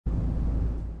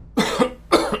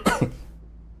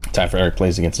Time for Eric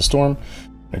Plays Against the Storm.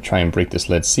 I'm gonna try and break this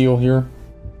lead seal here.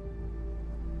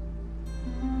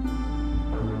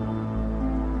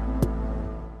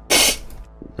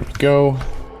 There we go.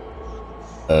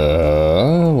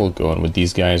 We'll go in with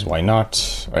these guys. Why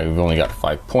not? All right, we've only got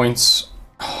 5 points.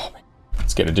 Oh,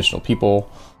 let's get additional people.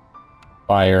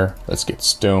 Fire. Let's get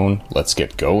stone. Let's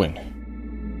get going.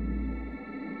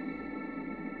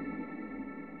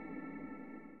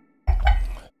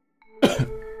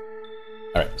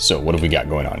 All right, so what have we got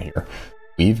going on here?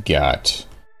 We've got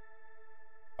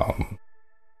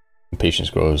patience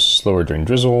grows slower during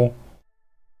drizzle.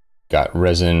 Got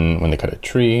resin when they cut a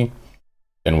tree.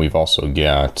 Then we've also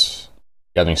got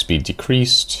gathering speed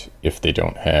decreased if they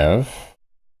have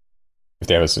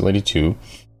agility 2.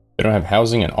 They don't have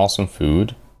housing and awesome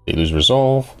food. They lose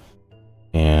resolve.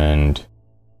 And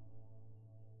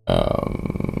all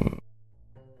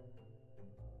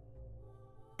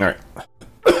right.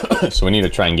 So we need to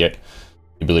try and get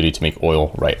the ability to make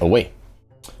oil right away.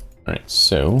 All right,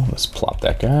 so let's plop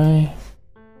that guy.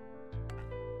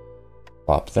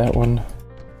 Plop that one.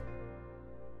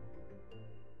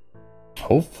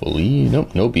 Hopefully,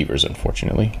 nope, no beavers,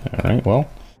 unfortunately. All right, well,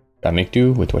 gotta make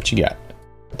do with what you got.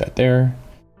 Put that there.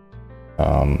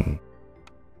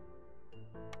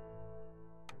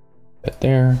 That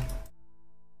there.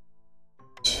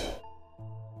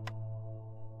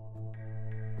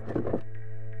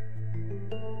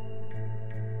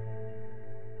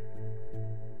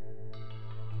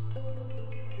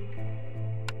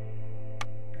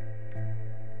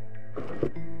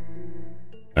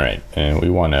 All right, and we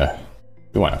want to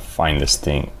find this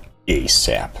thing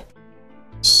ASAP.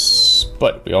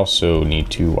 But we also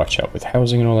need to watch out with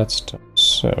housing and all that stuff.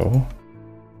 So,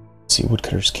 let's see,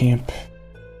 Woodcutter's Camp.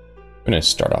 I'm gonna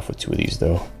start off with 2 of these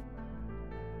though.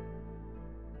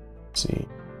 Let's see.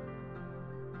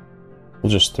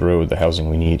 We'll just throw the housing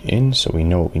we need in so we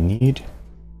know what we need.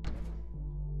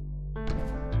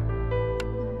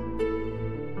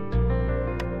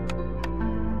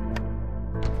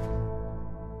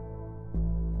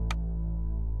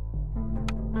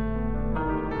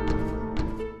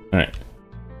 All right.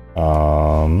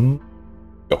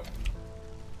 Go.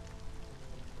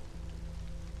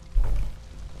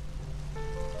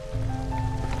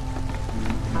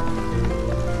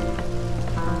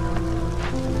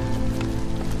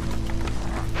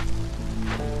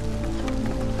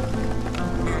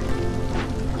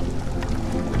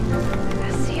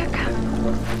 I see her come.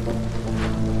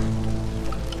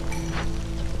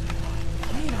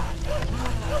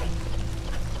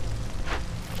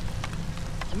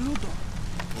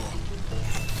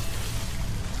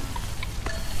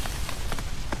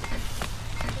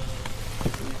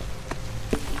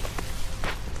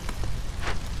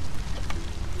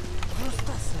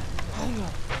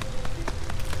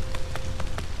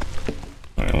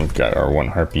 And we've got our 1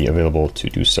 harpy available to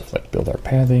do stuff like build our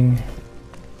pathing.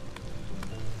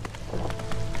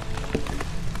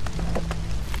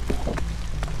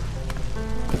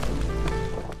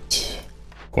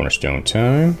 Cornerstone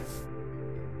time.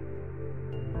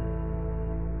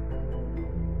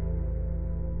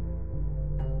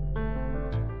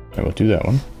 I will do that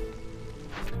one.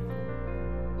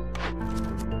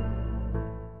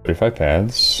 35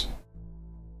 paths.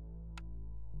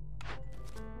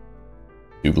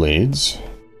 2 blades.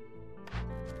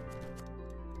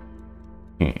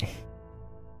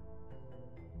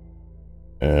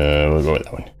 We'll go with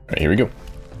that one. All right, here we go.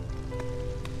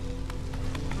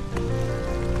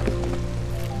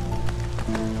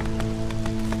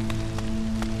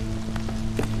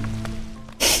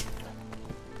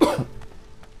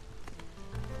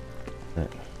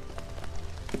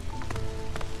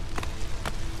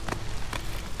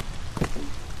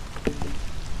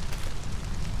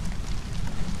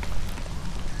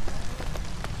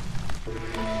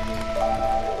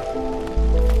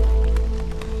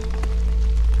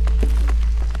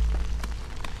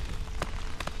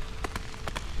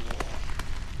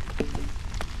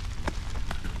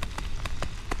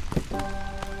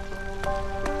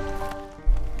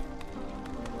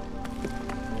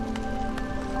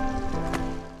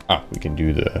 We can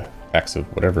do the packs of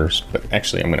whatever's, but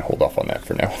actually I'm going to hold off on that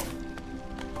for now.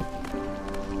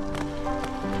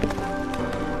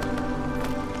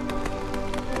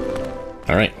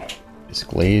 All right, this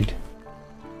glade.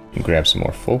 You can grab some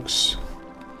more folks.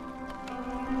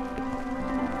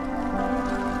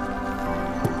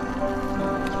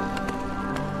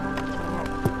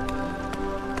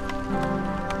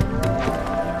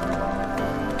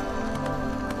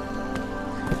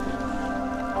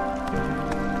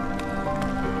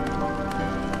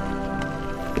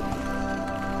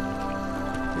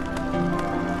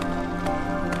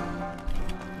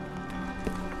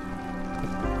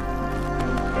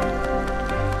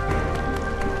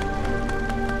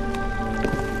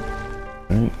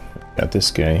 got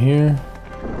this guy here.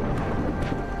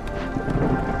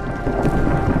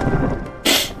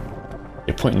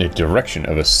 They point in the direction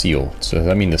of a seal. So does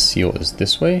that mean the seal is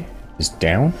this way? Is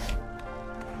down?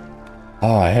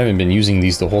 Oh, I haven't been using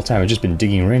these the whole time. I've just been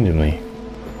digging randomly.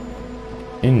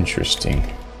 Interesting.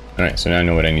 Alright, so now I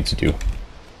know what I need to do.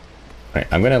 Alright,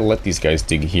 I'm gonna let these guys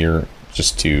dig here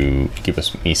just to give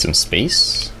me some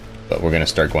space. But we're gonna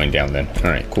start going down then.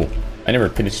 Alright, cool. I never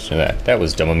paid attention to that. That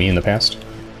was dumb of me in the past.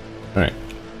 Alright.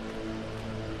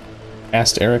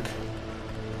 Asked Eric.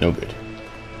 No good.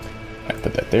 I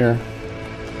put that there.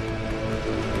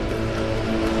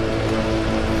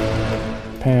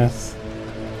 Path.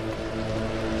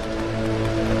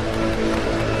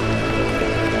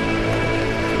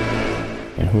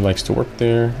 And who likes to work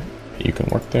there? You can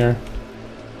work there.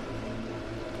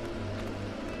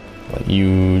 Let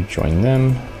you join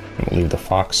them. And we'll leave the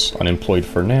fox unemployed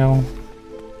for now.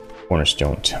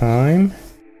 Cornerstone time.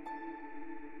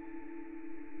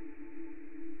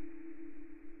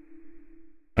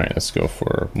 Alright, let's go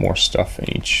for more stuff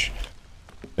in each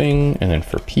thing. And then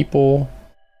for people,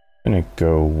 I'm gonna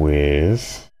go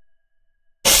with...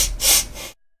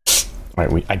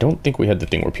 Alright, I don't think we had the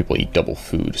thing where people eat double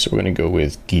food, so we're gonna go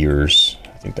with gears.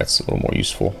 I think that's a little more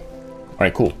useful.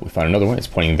 Alright, cool. We found another one. It's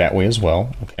pointing that way as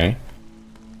well. Okay.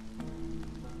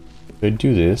 Could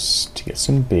do this to get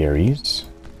some berries.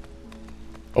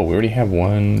 Oh, we already have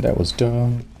one. That was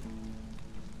done.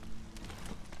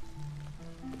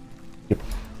 Yep.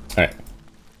 Alright.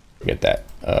 Forget that.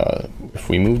 If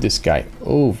we move this guy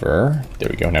over... There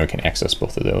we go. Now we can access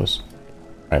both of those.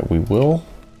 Alright, we will...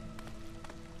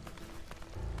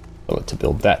 to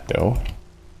build that, though.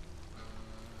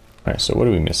 Alright, so what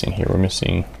are we missing here? We're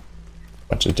missing a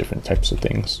bunch of different types of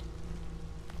things.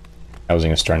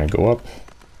 Housing is trying to go up.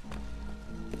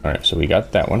 Alright, so we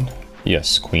got that one.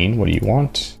 Yes, Queen, what do you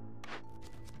want?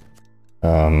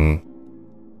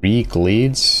 3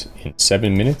 glades in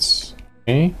 7 minutes.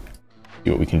 Okay. See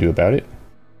what we can do about it.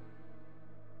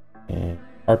 And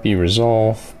RP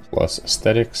resolve plus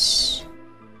aesthetics.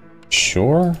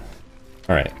 Sure.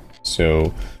 Alright,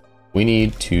 so we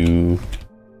need to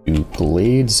do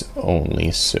glades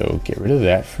only, so get rid of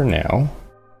that for now.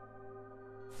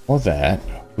 All that.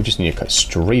 We just need to cut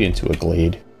straight into a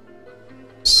glade.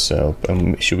 So,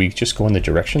 should we just go in the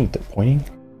direction that they're pointing?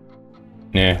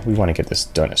 Nah, we want to get this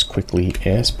done as quickly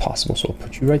as possible, so we'll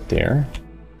put you right there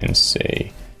and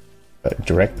say a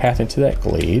direct path into that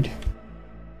glade.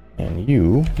 And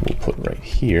you will put right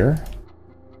here.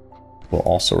 We'll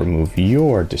also remove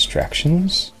your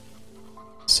distractions.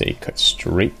 Say cut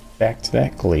straight back to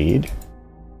that glade.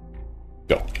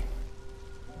 Go.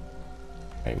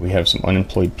 Okay, we have some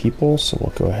unemployed people, so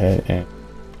we'll go ahead and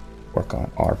work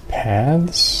on our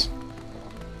paths.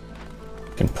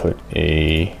 We can put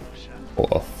a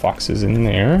couple of foxes in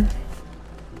there.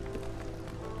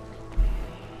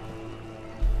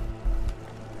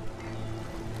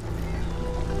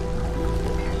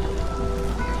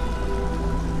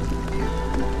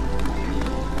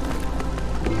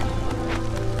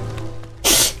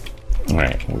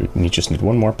 Alright, we just need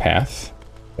one more path.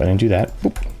 Go ahead and do that.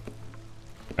 Boop.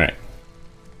 Alright.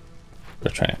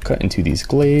 We're trying to cut into these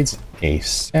glades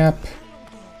ASAP.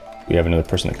 We have another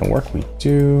person that can work. We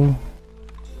do.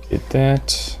 Did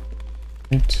that.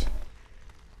 Right.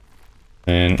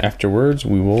 And afterwards,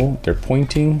 they're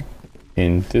pointing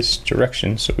in this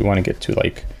direction. So we want to get to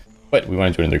but we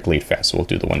want to do another glade fast. So we'll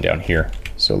do the one down here.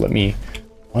 So let me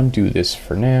undo this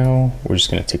for now. We're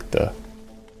just going to take the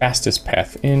fastest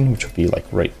path in, which will be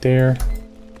right there.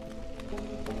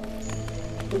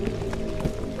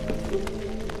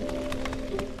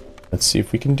 Let's see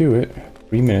if we can do it.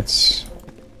 3 minutes.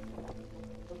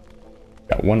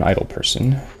 Got one idle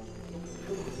person.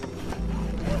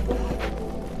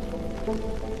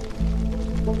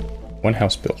 One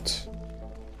house built.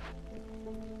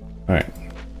 Alright.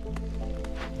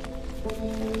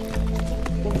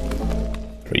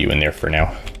 Throw you in there for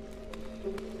now.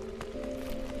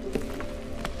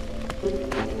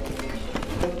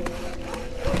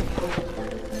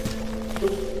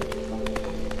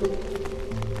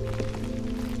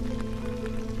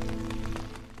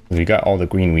 We got all the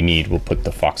green we need. We'll put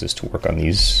the foxes to work on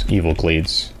these evil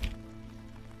glades.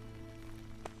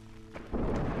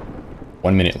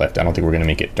 1 minute left. I don't think we're gonna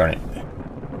make it. Darn it.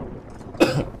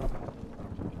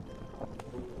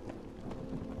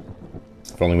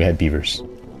 If only we had beavers.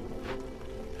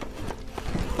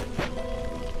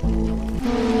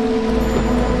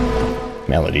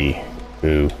 Melody.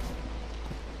 Boo.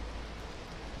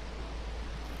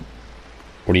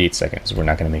 48 seconds. We're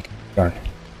not gonna make it. Darn.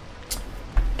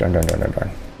 Darn, darn, darn, darn,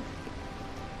 darn.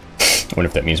 I wonder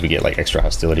if that means we get like extra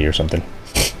hostility or something.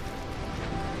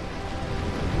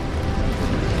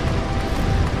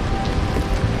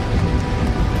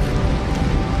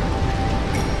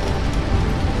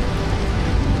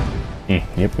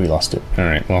 Yep, we lost it.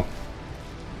 Alright, well.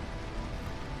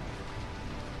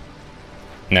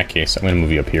 In that case, I'm going to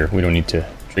move you up here. We don't need to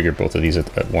trigger both of these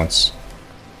at once.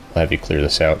 I'll have you clear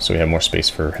this out so we have more space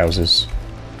for houses.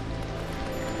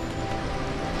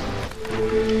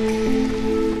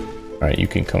 Alright, you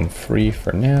can come free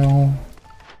for now.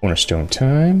 Cornerstone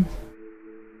time.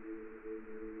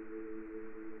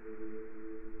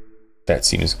 That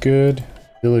seems good.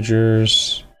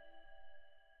 Villagers.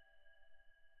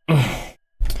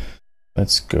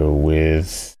 Let's go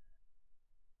with...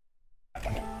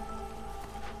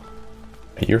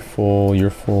 You're full, you're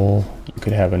full. You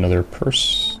could have another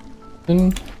person.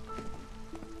 Okay.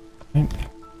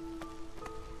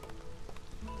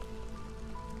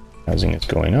 Housing is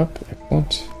going up.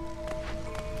 Excellent.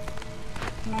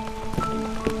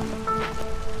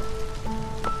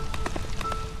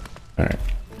 Alright.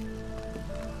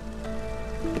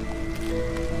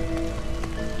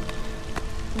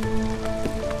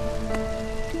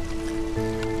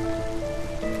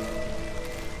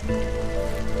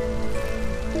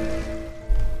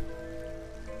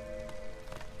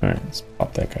 Alright, let's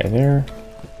pop that guy there.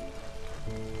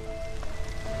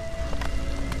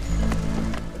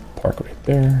 Park right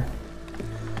there.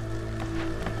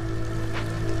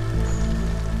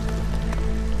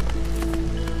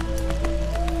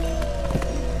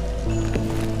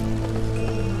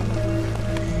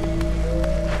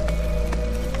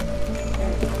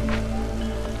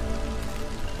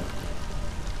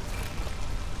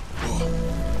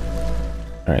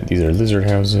 Alright, these are lizard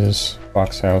houses,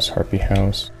 fox house, harpy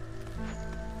house.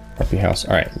 Harpy house.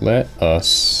 Alright, let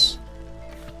us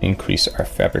increase our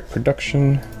fabric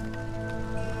production.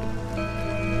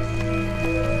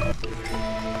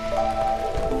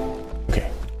 Okay.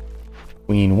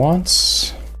 Queen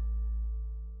wants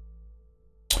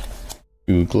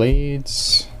 2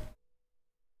 glades,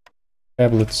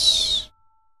 tablets,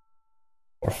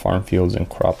 or farm fields and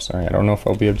crops. Alright, I don't know if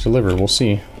I'll be able to deliver. We'll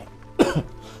see.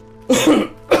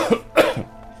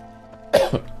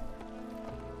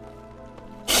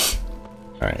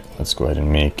 Alright, let's go ahead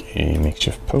and make a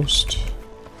makeshift post.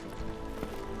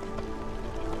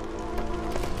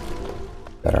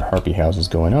 Got our harpy houses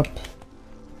going up.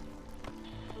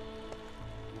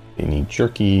 They need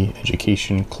jerky,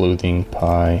 education, clothing,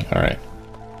 pie. Alright.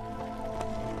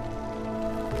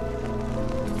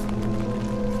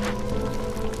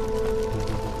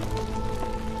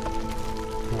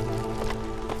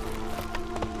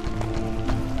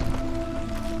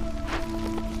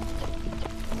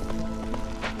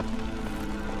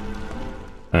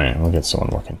 Alright, we'll get someone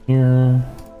working here.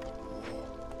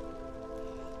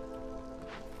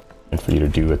 And for you to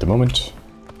do at the moment.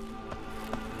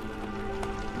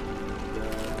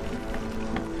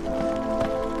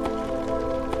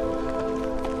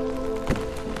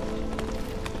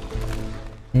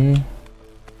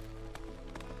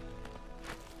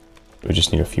 We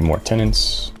just need a few more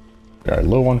tenants. We are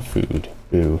low on food.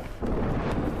 Boo.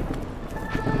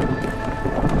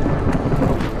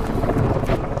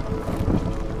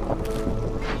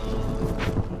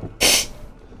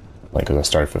 Like, because I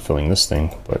started fulfilling this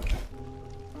thing, but...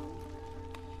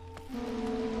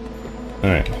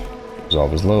 Alright.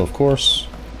 Resolve is low, of course.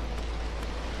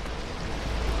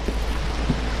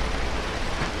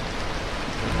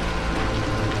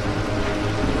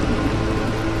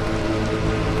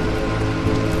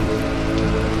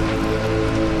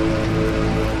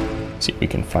 See if we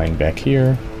can find back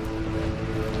here.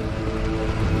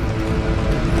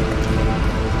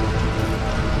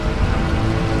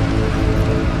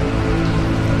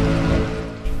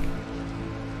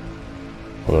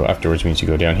 Although afterwards we need to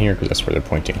go down here because that's where they're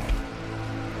pointing. In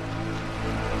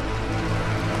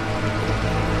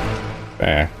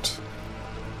fact,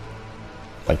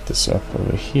 light this up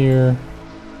over here.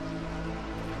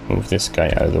 Move this guy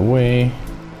out of the way.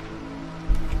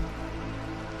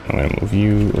 I'm going to move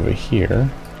you over here.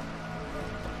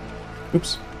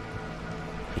 Oops.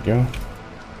 There you go.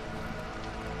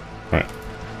 Alright.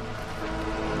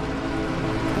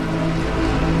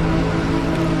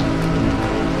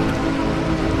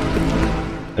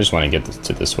 I just want to get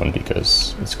to this one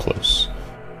because it's close.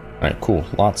 Alright, cool.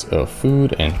 Lots of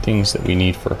food and things that we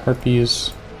need for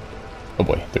harpies. Oh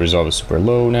boy, the resolve is super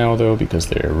low now though because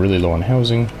they're really low on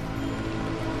housing.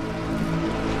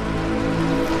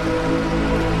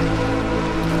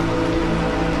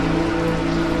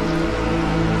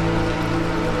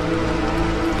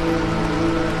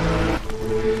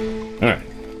 Alright,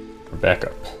 we're back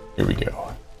up. Here we go.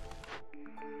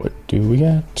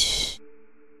 got?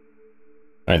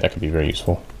 Alright, that could be very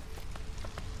useful.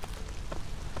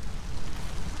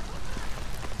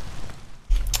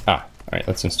 Ah, alright,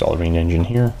 let's install a rain engine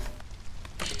here.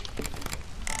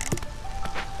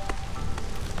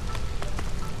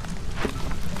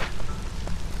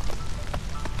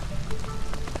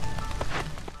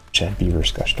 Chad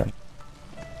Beavers, gosh darn.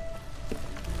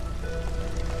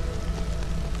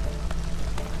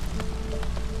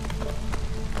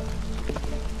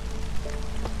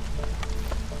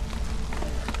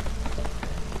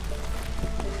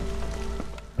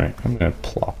 Alright, I'm gonna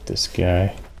plop this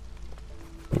guy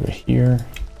over here.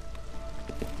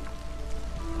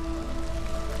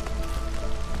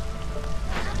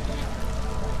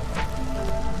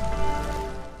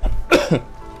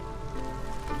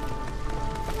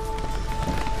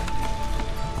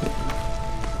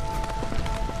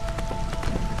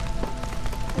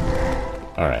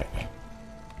 Alright.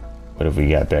 What have we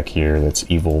got back here that's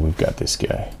evil? We've got this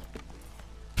guy.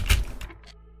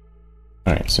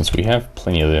 Alright, since we have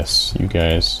plenty of this, you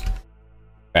guys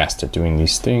fast at doing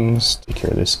these things. Take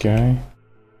care of this guy.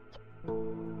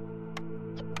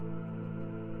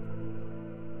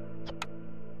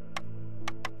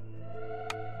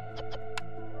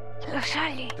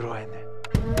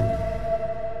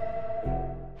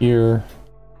 Here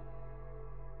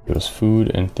goes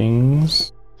food and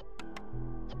things.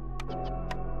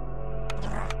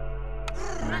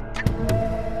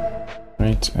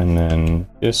 Right, and then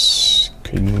this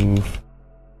could move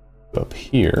up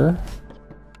here.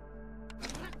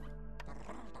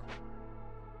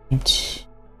 Right.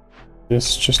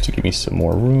 This just to give me some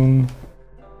more room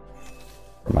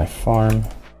for my farm.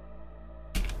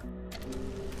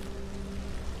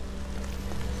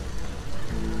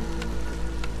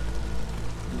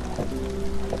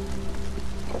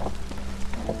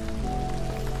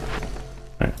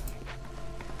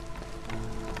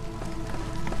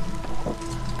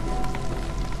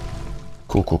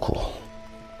 Cool.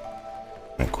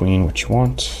 My queen, what you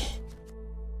want?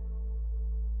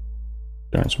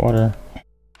 Endurance water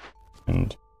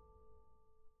and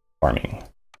farming.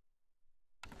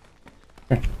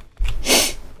 Okay.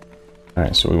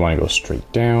 Alright, so we want to go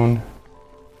straight down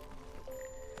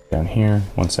here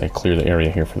once I clear the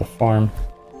area here for the farm.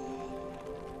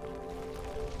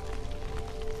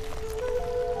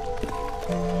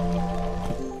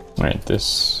 Alright,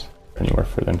 this anywhere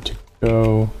for them to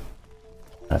go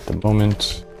at the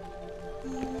moment.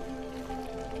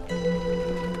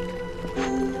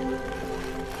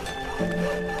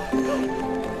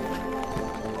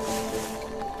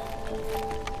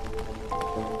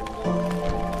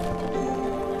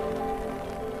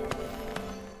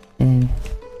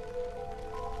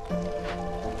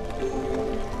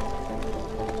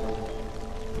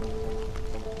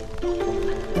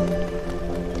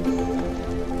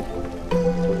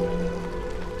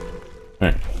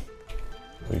 Alright.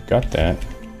 We've got that.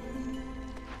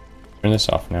 Turn this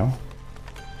off now.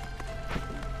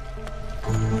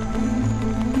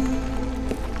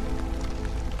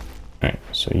 Alright,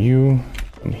 so you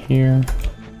come here.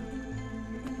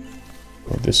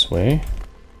 Go this way.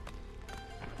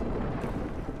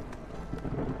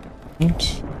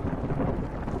 Right.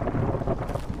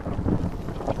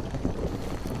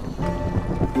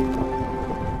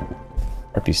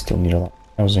 Harpies still need a lot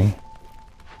of housing.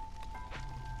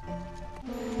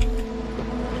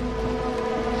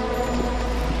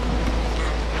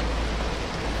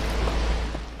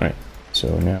 Alright,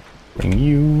 so now bring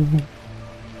you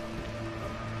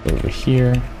over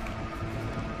here.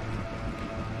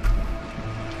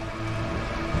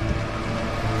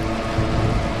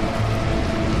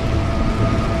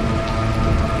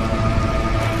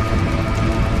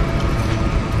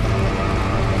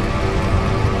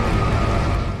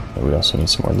 We also need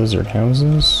some more lizard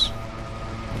houses.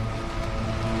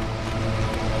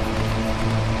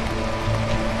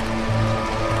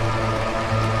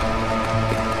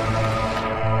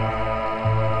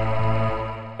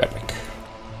 Epic.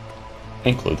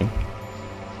 And clothing.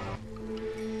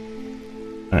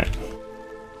 Alright.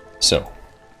 So,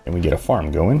 can we get a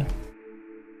farm going?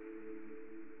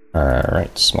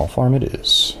 Alright, small farm it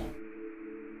is.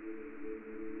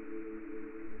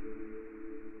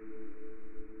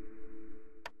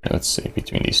 Let's see,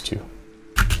 between these two.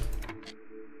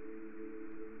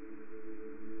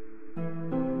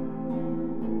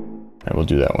 Alright, we'll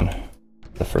do that one.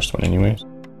 The first one anyways.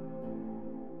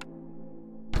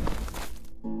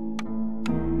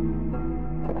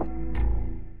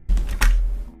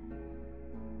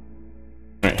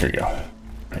 Alright, here we go.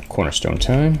 Alright, cornerstone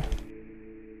time.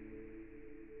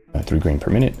 3 grain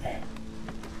per minute.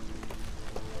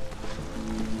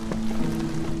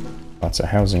 Lots of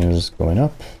housing is going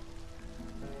up.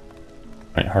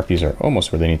 Alright, harpies are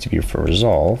almost where they need to be for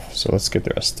resolve, so let's get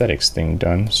their aesthetics thing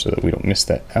done so that we don't miss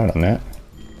that out on that.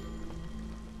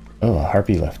 Oh, a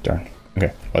harpy left, darn.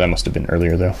 Okay, well that must have been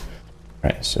earlier though.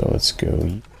 Alright, so let's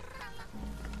go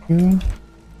you.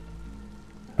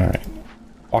 Alright,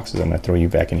 foxes, I'm gonna throw you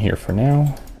back in here for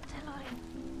now.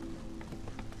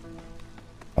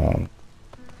 Alright,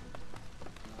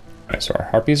 so our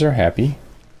harpies are happy.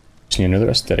 See another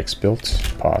aesthetics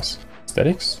built. Pause.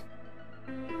 Aesthetics?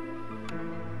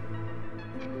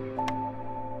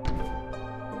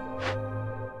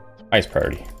 Highest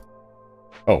priority.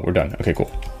 Oh, we're done. Okay, cool.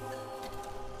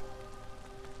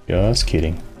 Just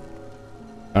kidding.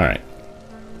 Alright.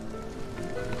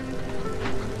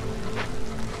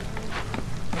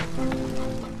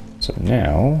 So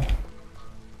now,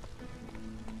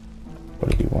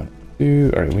 what do we want to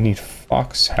do? Alright, we need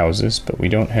fox houses, but we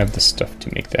don't have the stuff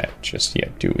to make that just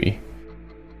yet, do we?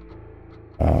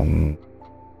 Alright,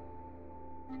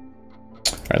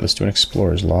 let's do an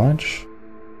explorer's lodge.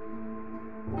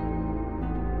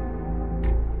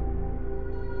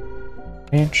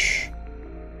 Ranch.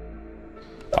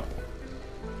 Stop.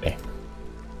 Okay.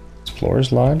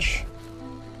 Explorer's lodge.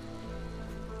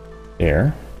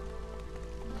 There.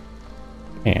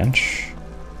 Ranch.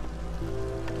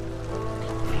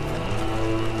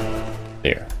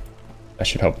 There. That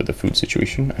should help with the food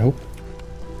situation, I hope.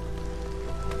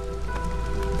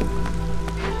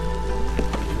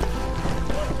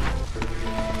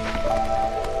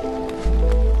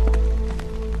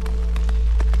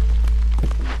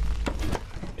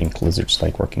 I think lizards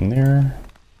like working there.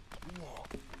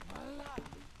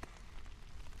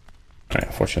 Alright,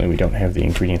 unfortunately we don't have the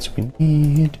ingredients we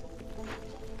need.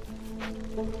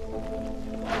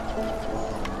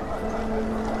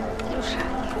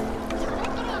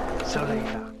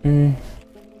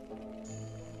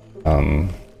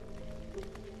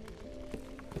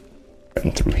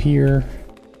 Cutting through here.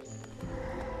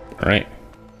 Alright.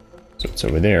 So it's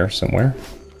over there somewhere.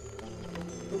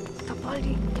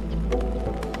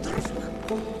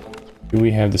 Do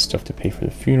we have the stuff to pay for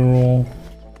the funeral?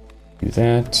 Do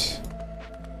that.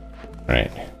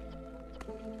 Alright.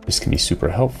 This can be super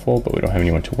helpful, but we don't have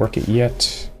anyone to work it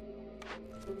yet.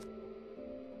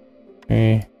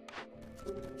 Okay.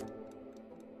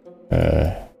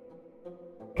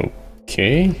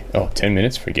 Okay. Oh, 10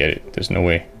 minutes? Forget it. There's no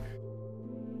way.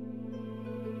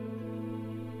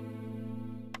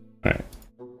 Alright.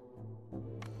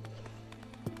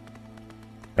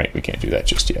 Right, we can't do that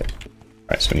just yet.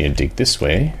 Alright, so we need to dig this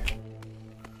way.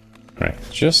 Alright,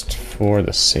 just for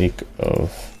the sake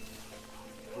of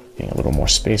getting a little more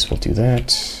space, we'll do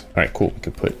that. Alright, cool. We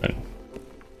could put an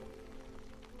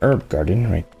herb garden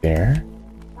right there.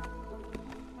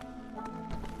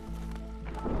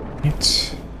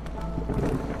 Right.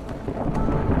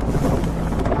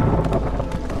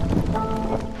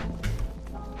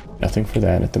 Nothing for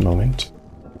that at the moment.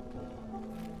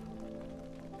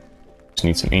 Just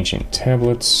need some ancient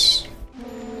tablets.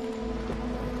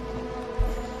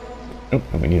 Oh,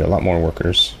 and we need a lot more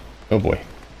workers. Oh boy.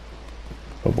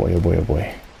 Oh boy, oh boy, oh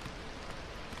boy.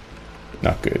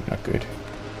 Not good, not good.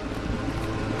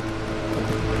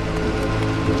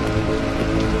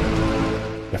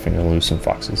 Definitely gonna lose some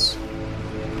foxes.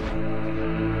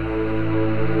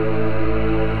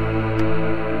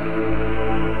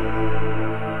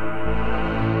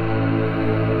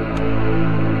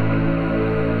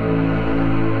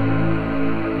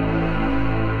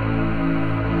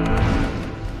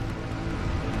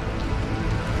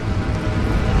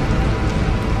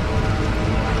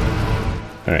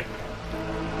 Alright.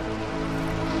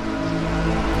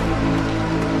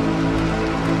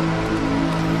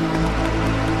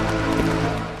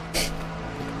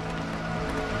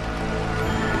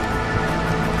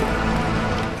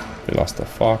 We lost the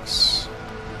fox.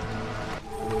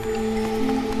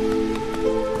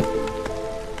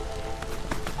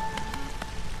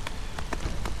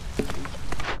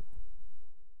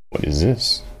 What is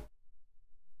this?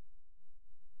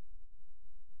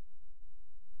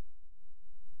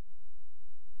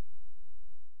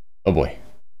 Oh boy.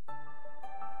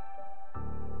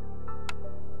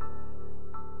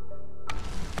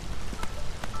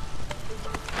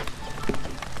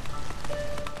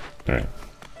 All right.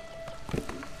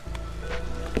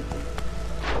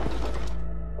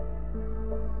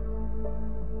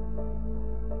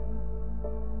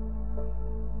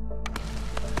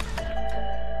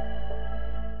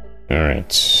 All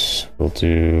right. We'll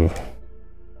do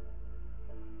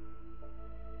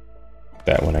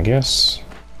that one, I guess.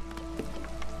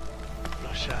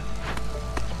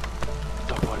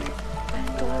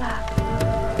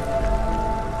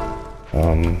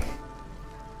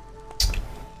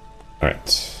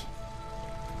 Alright.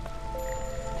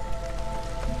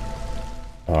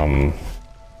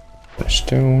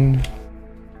 Stone.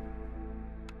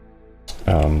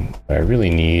 What I really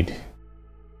need,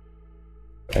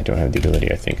 I don't have the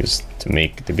ability, I think, is to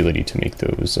make the ability to make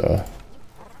those, Alright,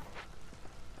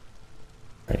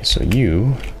 so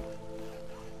you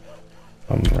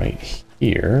come right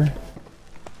here.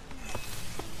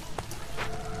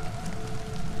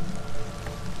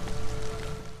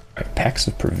 Alright, packs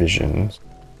of provisions.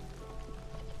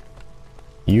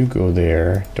 You go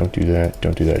there, don't do that,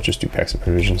 don't do that, just do packs of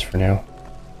provisions for now.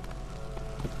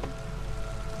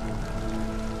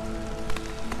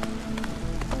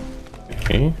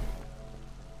 Okay.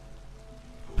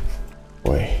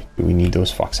 Boy, do we need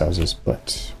those fox houses,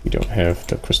 but we don't have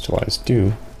the crystallized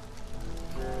dew.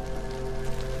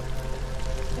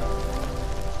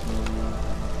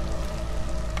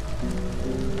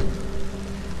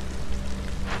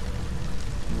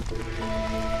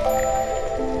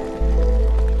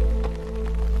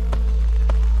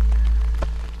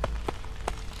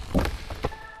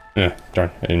 Darn,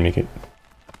 I didn't make it.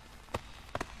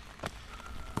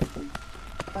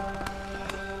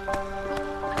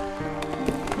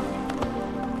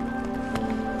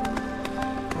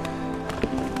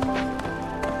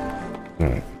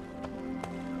 Alright.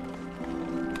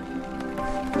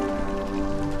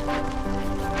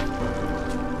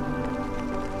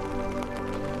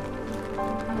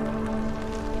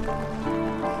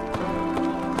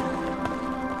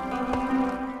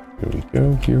 Here we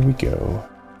go, here we go.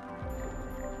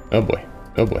 Oh boy,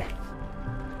 oh boy.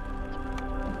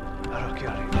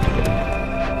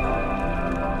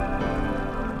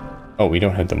 Oh, we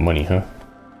don't have the money, huh?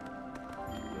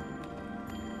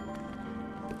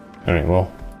 Alright, well,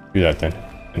 do that then.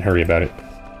 And hurry about it.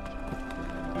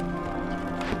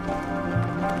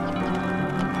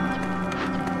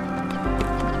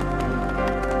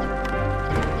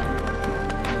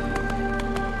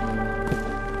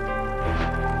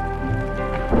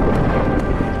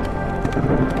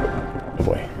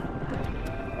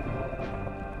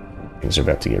 Things are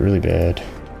about to get really bad.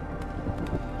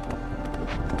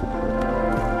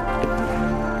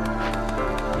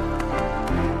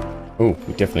 Oh,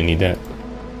 we definitely need that.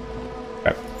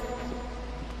 Crap.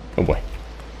 Oh boy.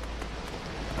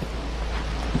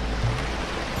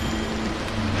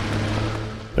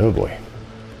 Oh boy.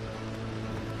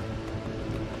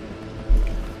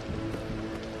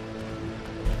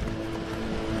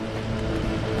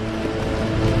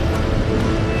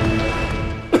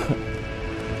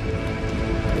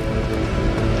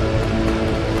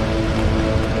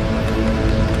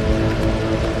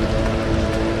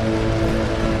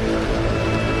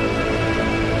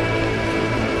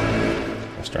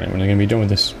 When are they gonna be done with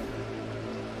this?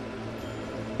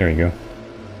 There we go.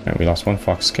 Alright, we lost one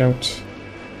fox scout.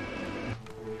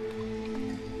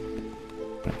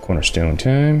 Cornerstone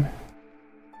time.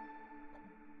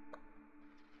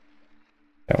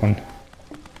 That one.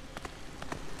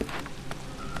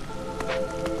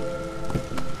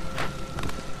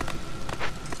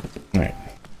 Alright.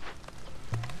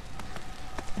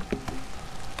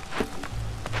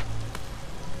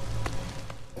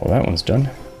 Well, that one's done.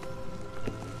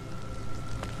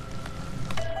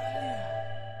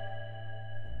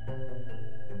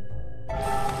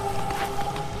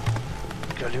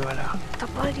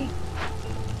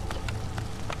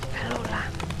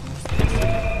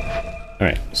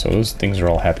 Alright, so those things are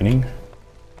all happening.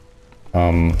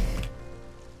 Alright,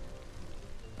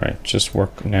 just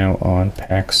work now on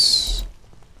packs,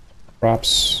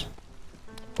 crops,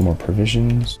 more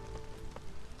provisions.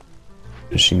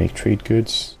 Does she make trade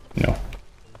goods? No.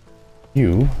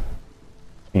 You,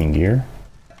 in gear.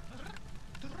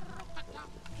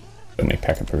 Don't make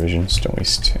pack of provisions, don't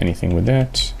waste anything with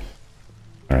that.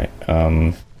 Alright,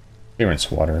 clearance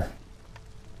water.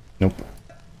 Nope.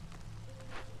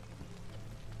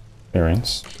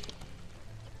 Clearance.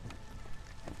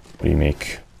 What do you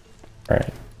make?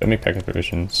 Alright, don't make pack of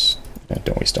provisions.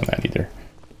 Don't waste on that either.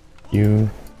 You,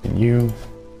 and you.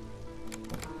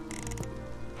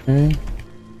 Okay.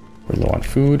 We're low on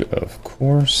food, of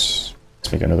course.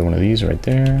 Let's make another one of these right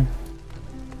there.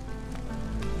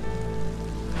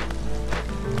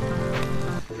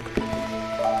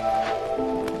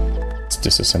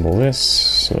 Disassemble this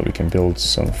so that we can build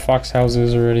some fox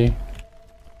houses already.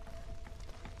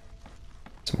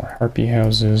 Some more harpy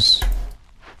houses.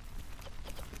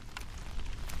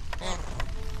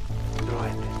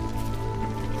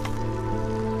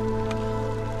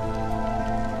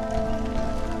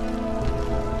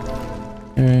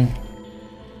 Okay.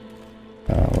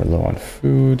 We're low on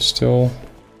food still.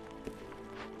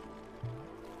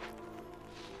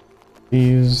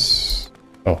 These.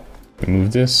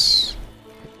 Remove this.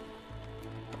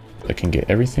 I can get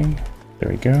everything. There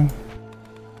we go.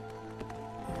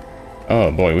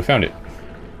 Oh boy, we found it.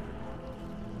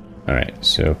 Alright,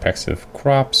 so packs of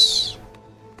crops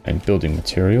and building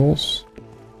materials.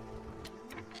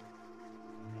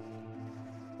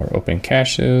 Or open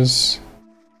caches.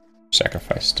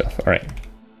 Sacrifice stuff. Alright.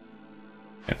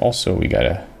 And also we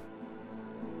gotta...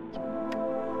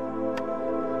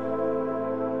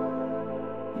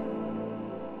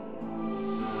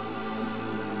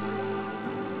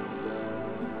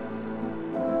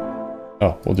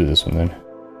 Oh, we'll do this one then.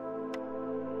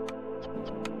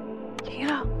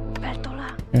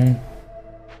 Okay.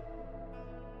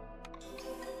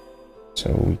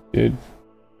 So we did...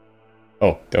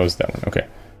 Oh, that was that one. Okay.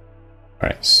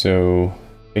 Alright, so...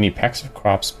 We need packs of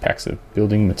crops, packs of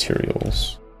building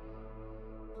materials.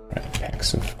 Alright,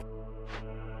 packs of...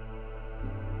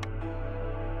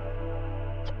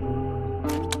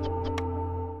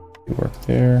 You work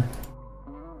there.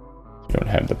 We don't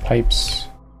have the pipes.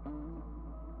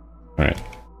 Alright,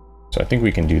 so I think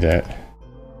we can do that.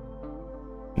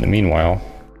 In the meanwhile...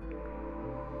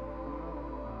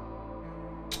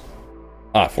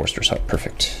 Ah, Forster's Hut,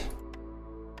 perfect.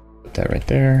 Put that right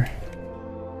there.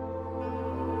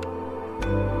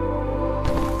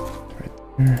 Right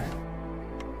there.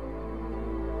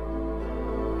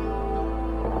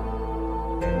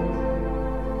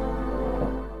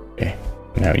 Okay,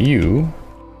 now you...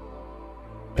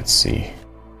 Let's see.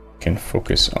 Can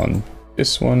focus on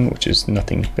this one, which is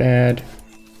nothing bad.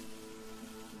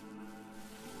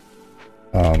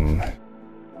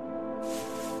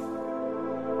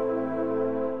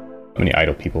 How many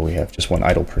idle people we have? Just one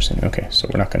idle person. Okay, so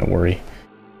we're not going to worry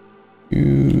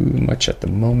too much at the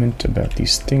moment about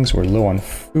these things. We're low on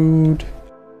food.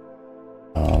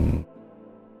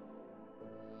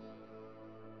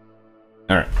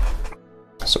 Alright.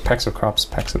 So packs of crops,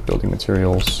 packs of building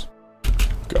materials.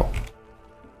 Go.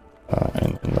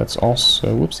 And let's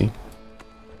also... Whoopsie.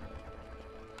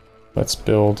 Let's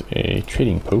build a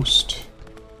trading post.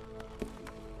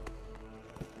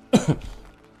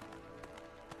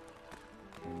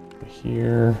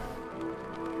 Here.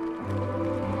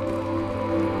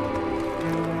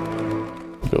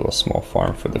 Build a small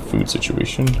farm for the food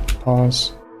situation.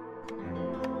 Pause.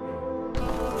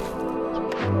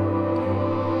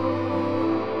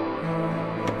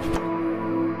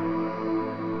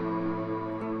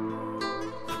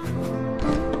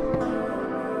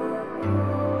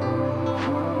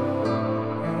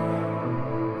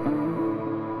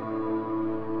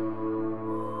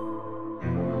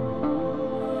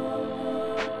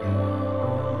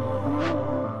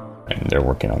 They're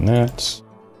working on that.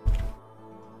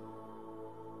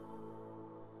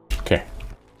 Okay.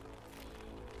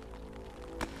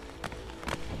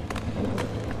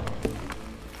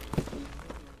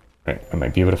 Alright, I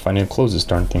might be able to find and close this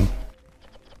darn thing.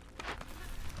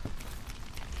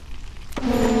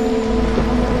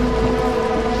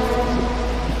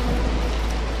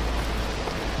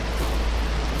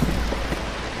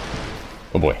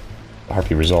 Oh boy. The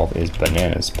Harpy resolve is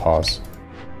bananas. Pause.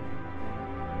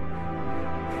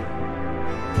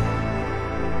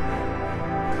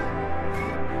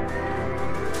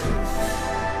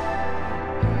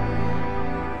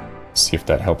 See if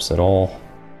that helps at all.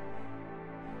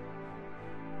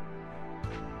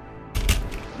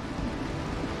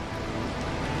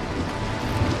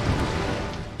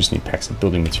 Just need packs of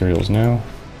building materials now.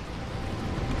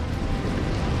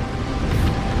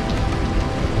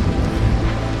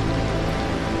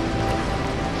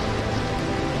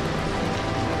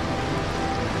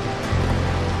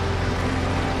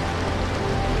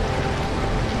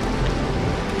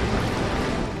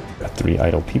 Got 3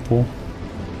 idle people.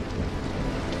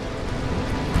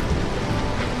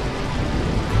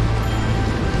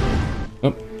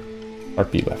 Oh,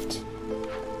 Harpy left.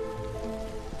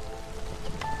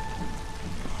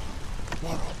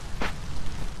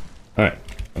 Alright,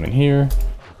 come in here.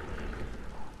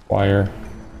 Wire.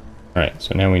 Alright,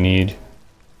 so now we need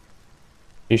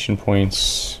reputation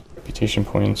points,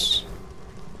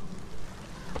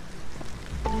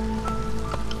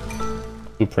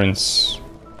 blueprints,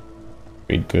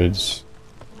 trade goods.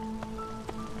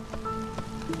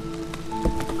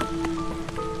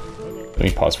 Let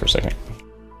me pause for a second.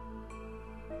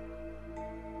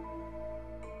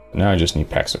 Now I just need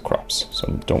packs of crops, so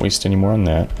don't waste any more on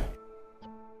that.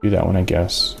 Do that one, I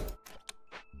guess.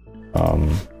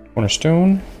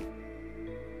 Cornerstone.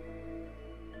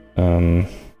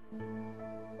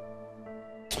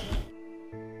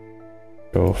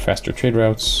 Go faster trade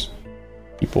routes.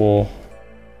 People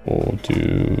will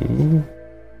do...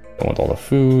 Don't want all the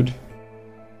food.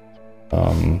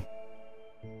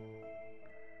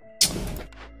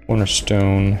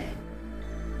 Cornerstone.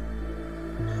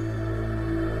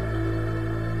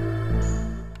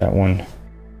 That one.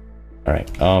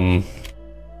 Alright,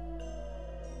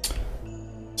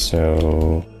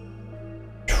 so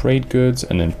trade goods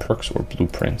and then perks or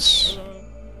blueprints.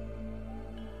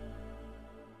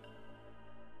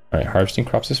 Alright, harvesting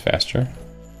crops is faster.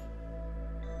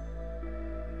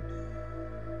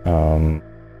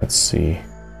 Let's see.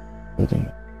 Building.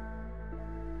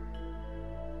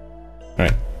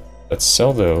 Alright, let's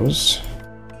sell those.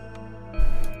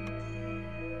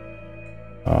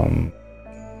 And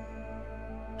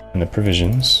the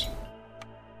provisions.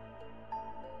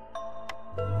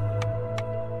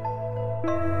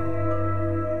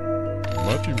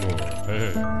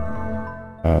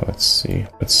 Let's see.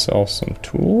 Let's sell some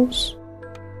tools.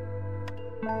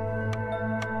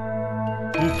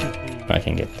 I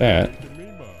can get that.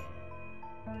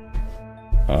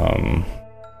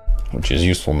 Which is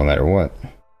useful no matter what.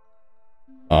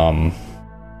 Alright,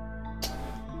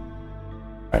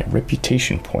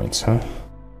 reputation points, huh?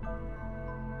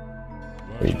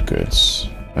 Trade goods.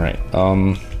 Alright,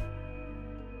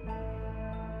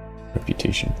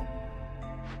 reputation.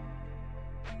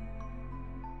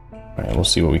 Alright, we'll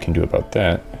see what we can do about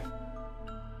that.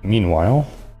 Meanwhile,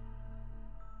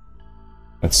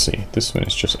 let's see, this one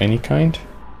is just any kind.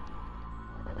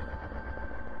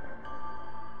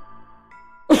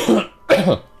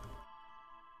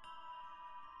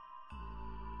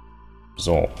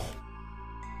 Resolve.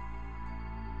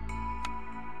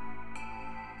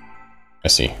 I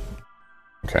see.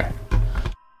 Okay.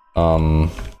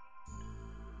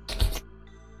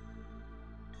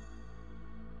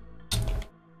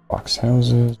 Box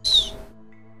houses.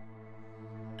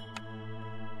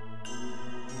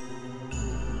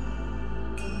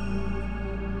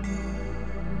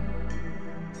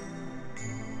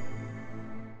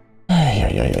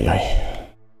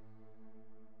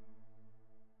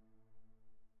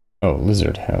 Oh,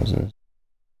 lizard houses.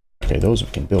 Okay, those we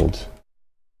can build.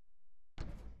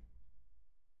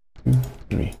 2,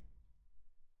 3.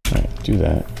 Alright, do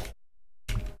that.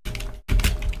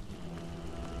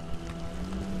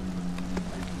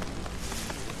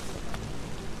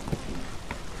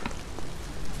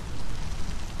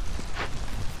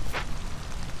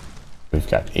 We've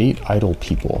got 8 idle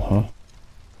people, huh?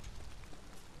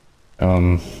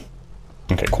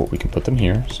 Okay, cool. We can put them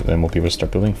here, so then we'll be able to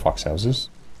start building fox houses.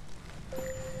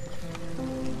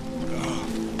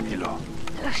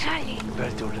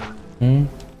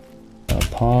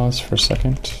 Pause for a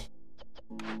second.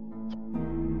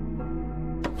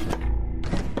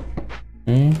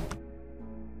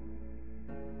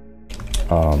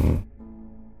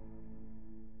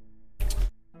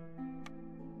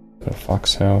 The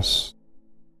fox house.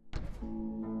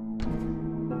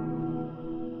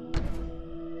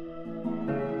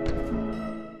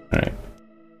 Alright.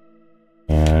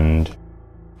 And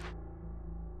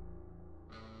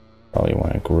probably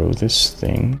want to grow this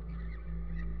thing.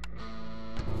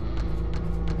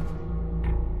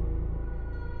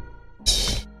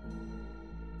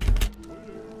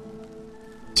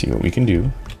 See what we can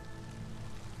do.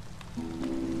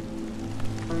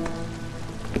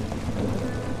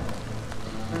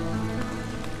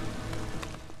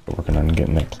 We're working on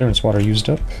getting that clearance water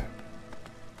used up.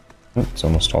 Oh, it's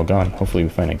almost all gone. Hopefully we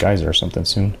find a geyser or something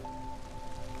soon.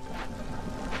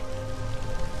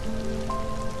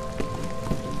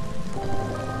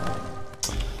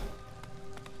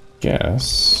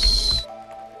 Guess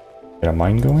get a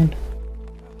mine going.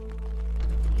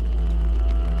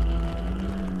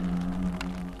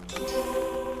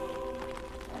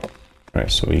 Alright,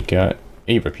 so we got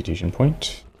a reputation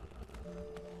point.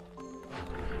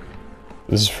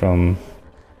 This is from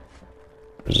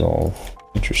resolve.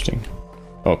 Interesting.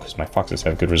 Oh, because my foxes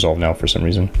have good resolve now for some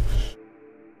reason.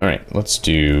 Alright, let's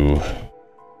do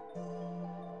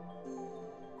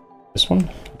this one,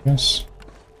 I guess.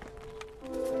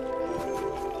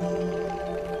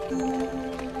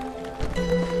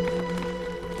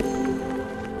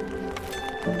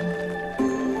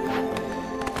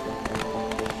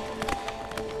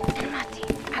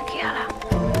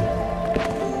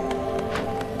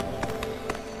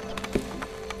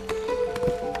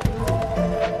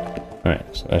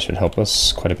 That should help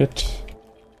us quite a bit.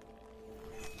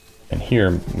 And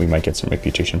here we might get some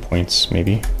reputation points,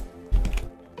 maybe.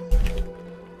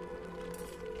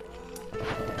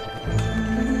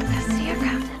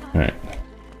 Alright.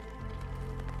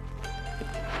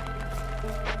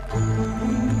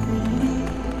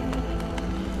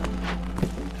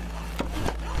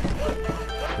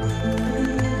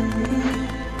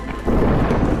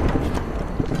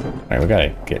 Alright, we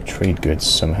gotta get trade goods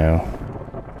somehow.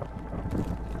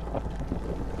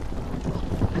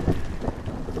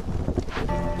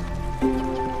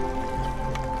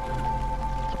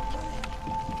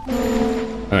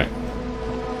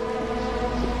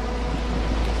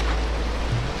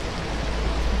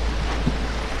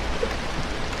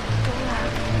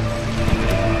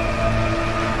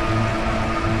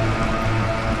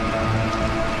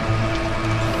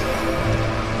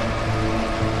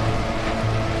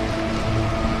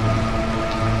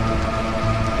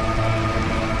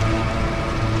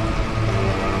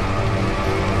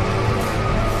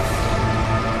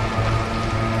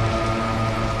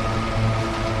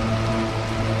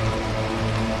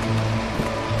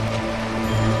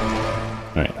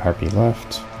 Alright, Harpy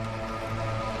left.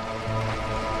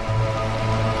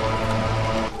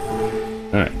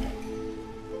 Alright.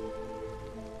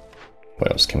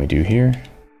 What else can we do here?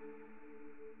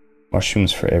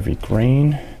 Mushrooms for every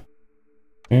grain.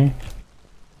 Okay.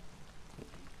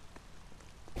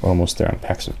 We're almost there on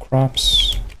packs of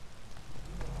crops.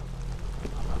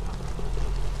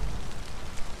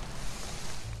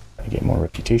 Gotta get more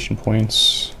reputation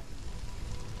points.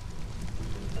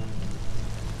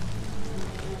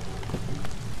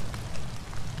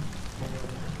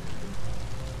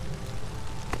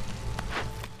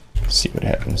 Let's see what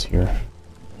happens here.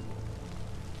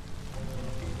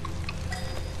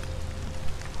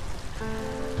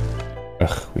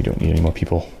 Ugh, we don't need any more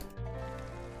people.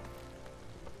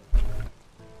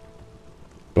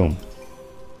 Boom.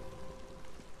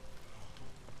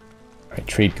 Alright,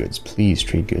 trade goods, please,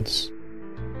 trade goods.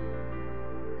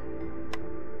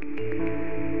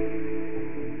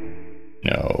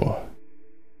 No.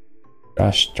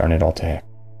 Gosh darn it all to heck.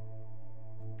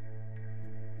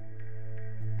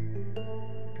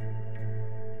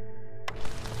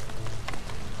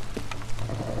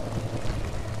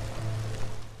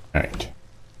 Alright.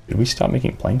 Did we stop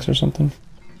making planks or something?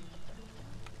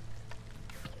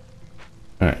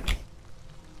 Alright.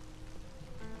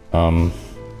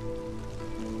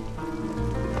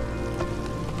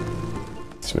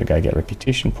 So we gotta get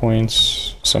reputation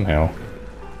points somehow.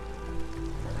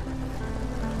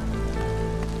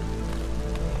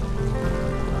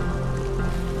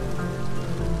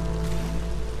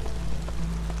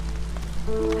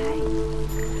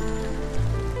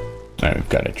 Alright, we've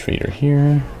got a trader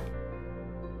here.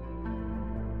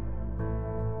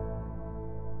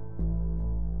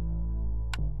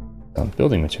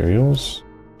 Building materials.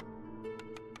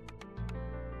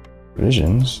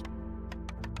 Provisions.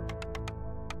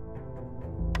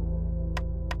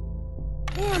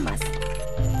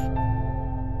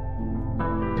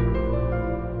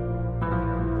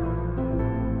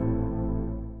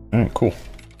 Alright, cool.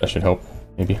 That should help,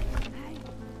 maybe.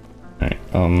 Alright,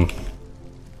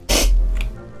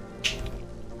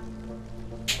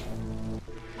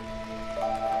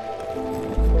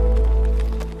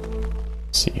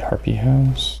 let's see, Harpy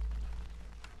House.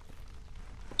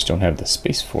 Just don't have the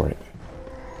space for it.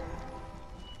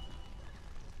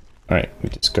 Alright, we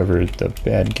discovered the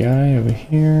bad guy over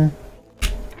here.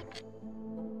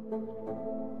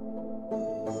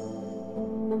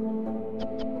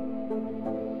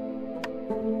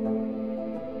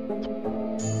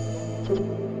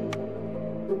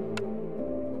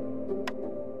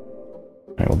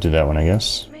 Alright, we'll do that one, I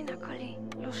guess.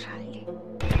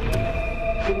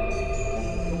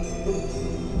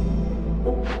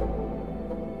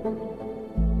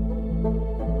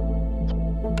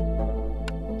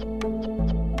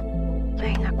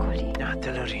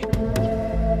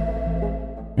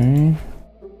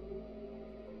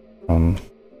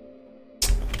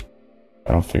 If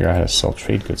I don't figure out how to sell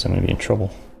trade goods, I'm gonna be in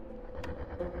trouble.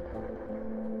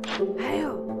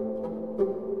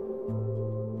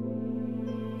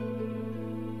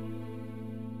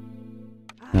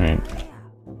 Alright.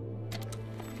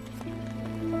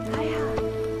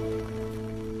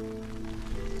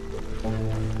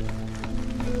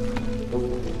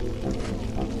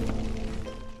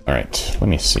 Alright, let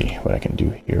me see what I can do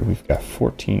here. We've got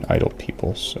 14 idle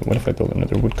people, so what if I build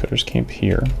another woodcutter's camp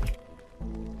here?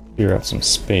 Clear out some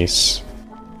space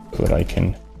so that I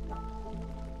can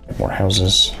get more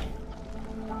houses.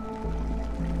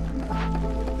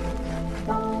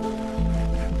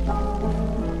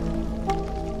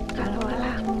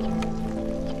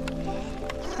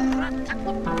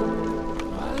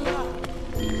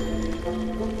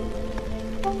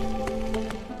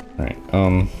 Alright,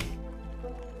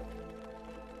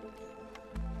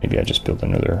 maybe I just build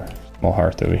another small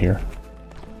hearth over here.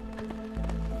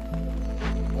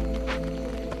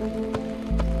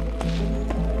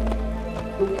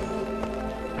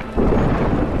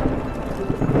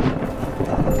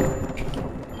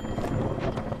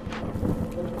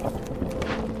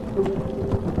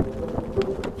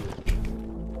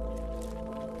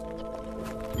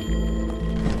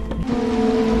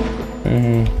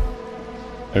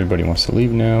 Everybody wants to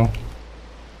leave now.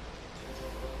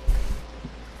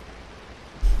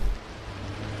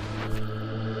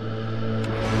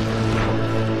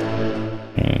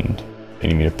 And they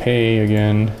need me to pay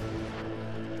again.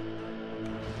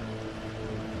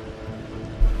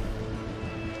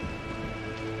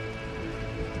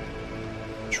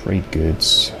 Trade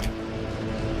goods.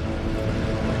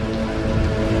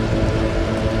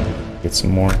 Get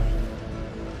some more.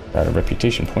 Got a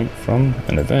reputation point from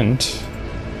an event.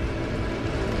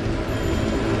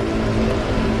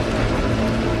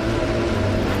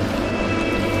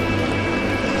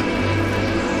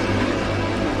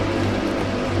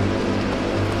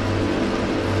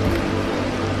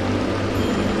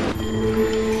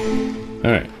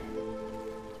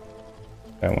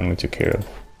 That one we took care of.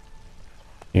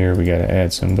 Here we gotta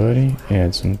add somebody.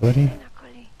 Add somebody.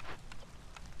 Napoli.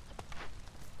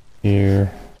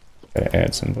 Here. Gotta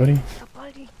add somebody.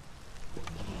 Napoli.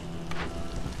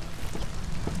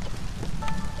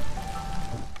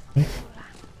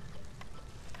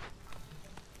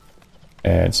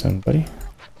 Add somebody.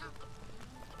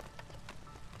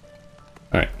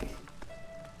 Alright.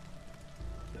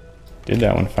 Did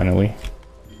that one finally.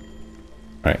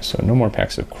 Alright, so no more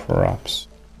packs of crops.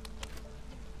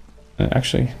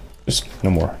 Actually, just no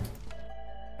more.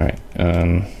 Alright,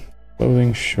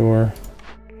 clothing, sure.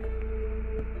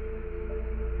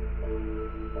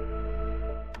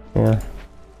 Sure.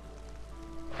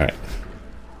 Alright.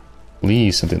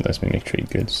 Please, something lets me make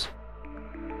trade goods.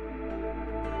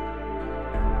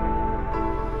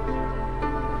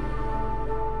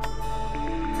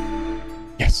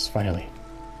 Yes, finally.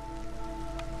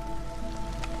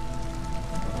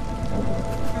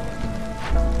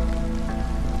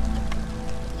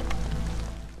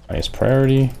 Highest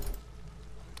priority.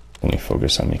 Only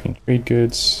focus on making trade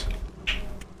goods.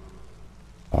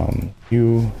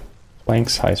 You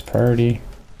planks, highest priority.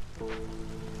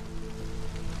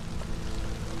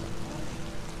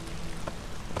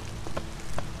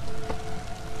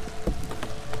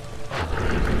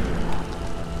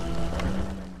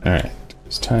 Alright,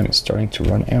 this time is starting to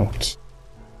run out.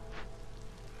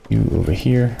 You over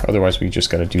here. Otherwise, we just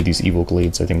gotta do these evil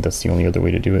glades. I think that's the only other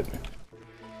way to do it.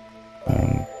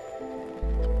 Alright.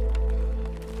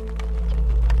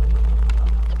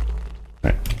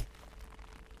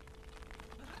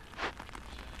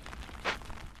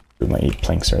 My 8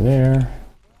 planks are there.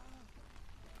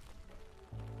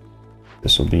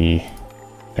 This will be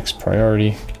next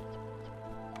priority.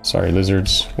 Sorry,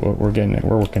 lizards. We're getting it.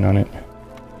 We're working on it.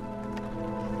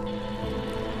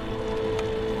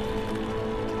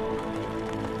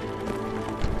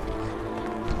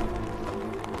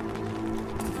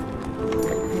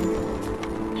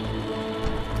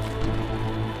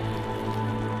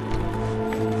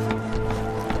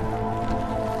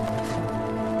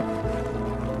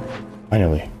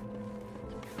 Finally.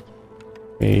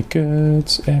 Trade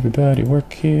goods, everybody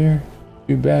work here.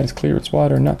 Too bad it's clear it's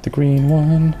water, not the green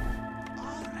one.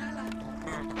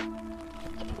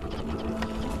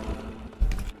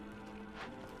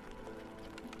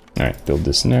 Alright, build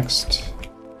this next.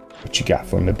 What you got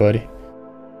for me, buddy?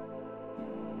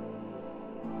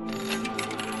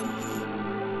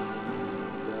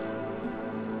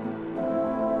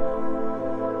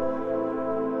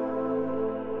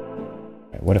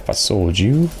 What if I sold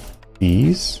you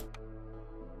these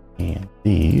and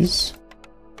these?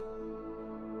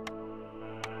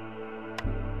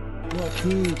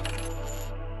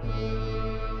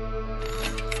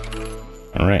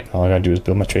 Alright, all I gotta do is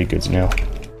build my trade goods now.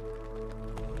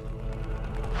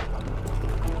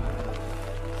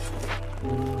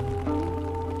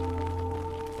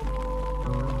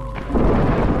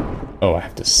 Oh, I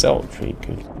have to sell trade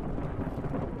goods.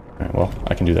 Alright, well,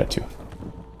 I can do that too.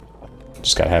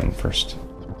 Just gotta have them first.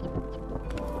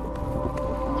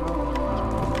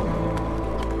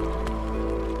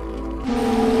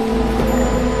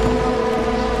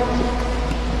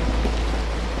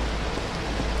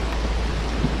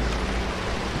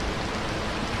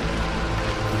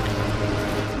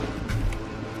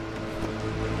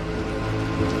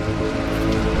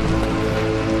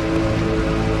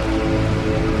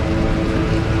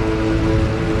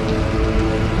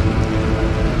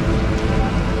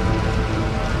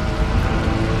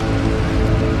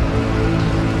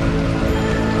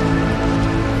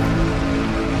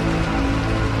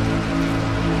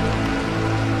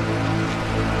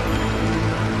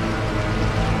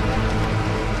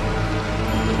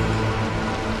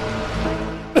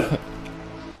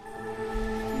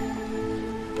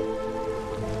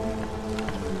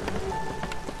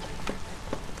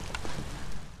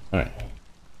 Alright.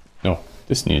 No,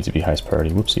 this needed to be highest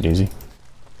priority. Whoopsie daisy.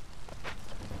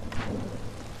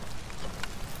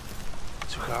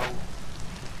 Sure,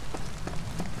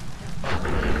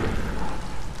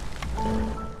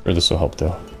 this will help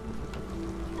though.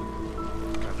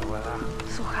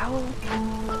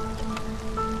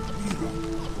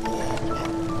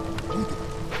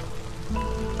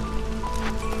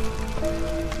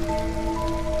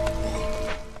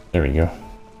 There we go.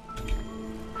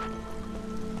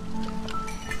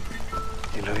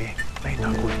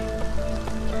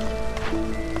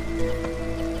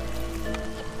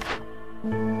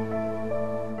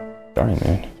 Darn,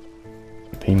 man.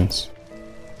 The payments.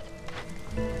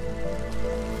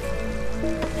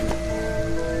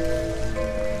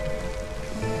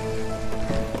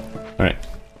 Alright.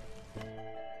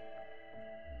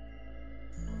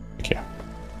 Okay.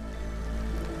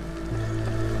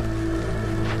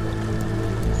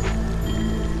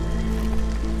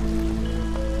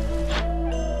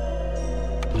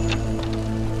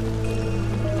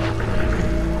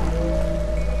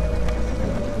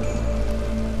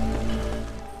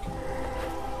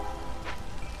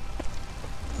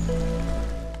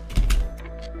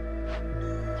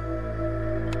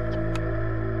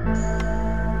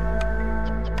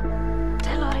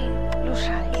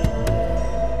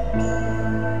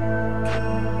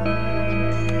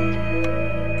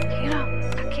 Kilo,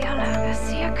 Akiola,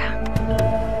 Asiaka.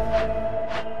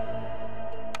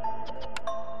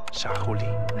 Shahuli.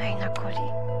 Mainakoli.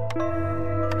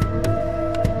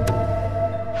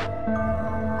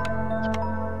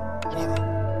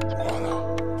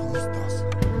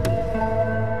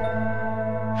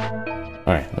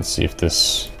 Alright, let's see if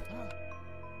this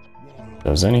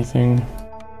does anything.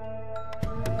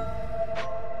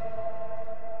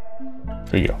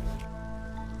 There you go.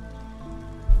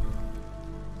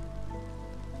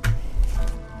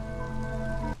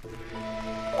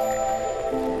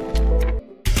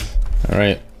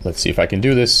 Alright, let's see if I can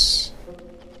do this.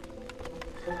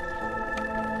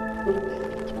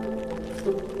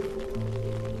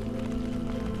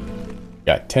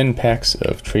 Got 10 packs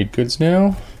of trade goods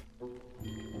now.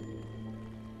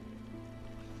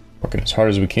 Working as hard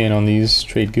as we can on these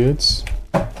trade goods.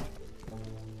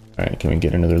 Alright, can we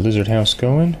get another lizard house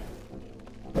going?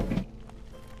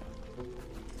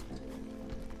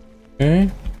 Okay.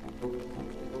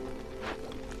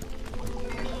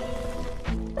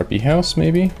 Harpy house,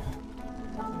 maybe?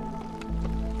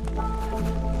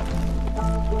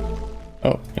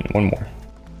 Oh, and one more.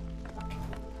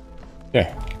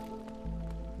 Okay.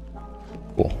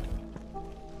 Cool.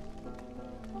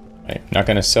 Alright, not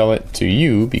gonna sell it to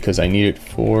you because I need it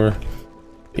for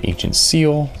the ancient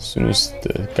seal as soon as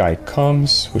the guy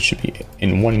comes, which should be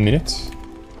in 1 minute.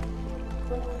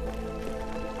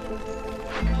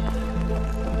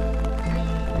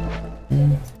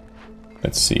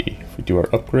 Let's see if we do our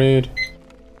upgrade.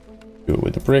 Do it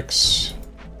with the bricks.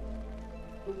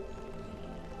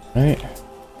 Right.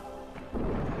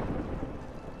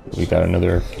 We got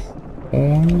another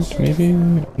point, maybe?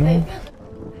 No.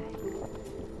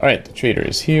 Alright, the trader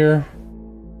is here.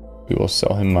 We will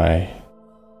sell him my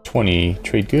 20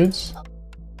 trade goods.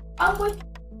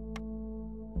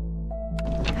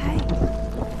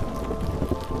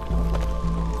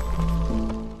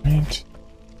 Right.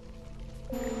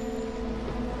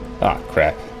 Ah,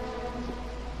 crap.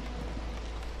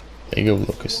 There you go,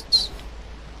 locusts.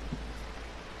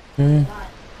 Okay.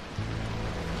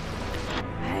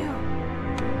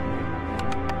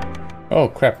 Oh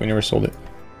crap, we never sold it.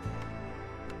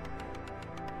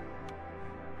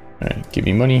 Alright, give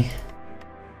me money.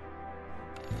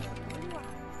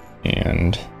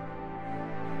 And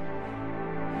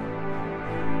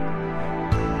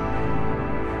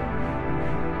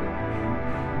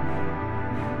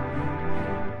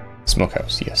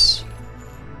smokehouse, yes.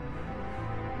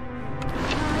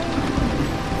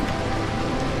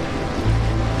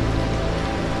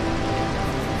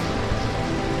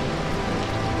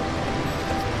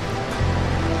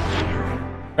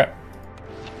 Crap.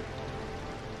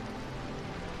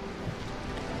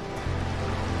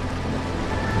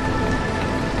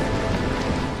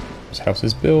 This house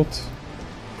is built.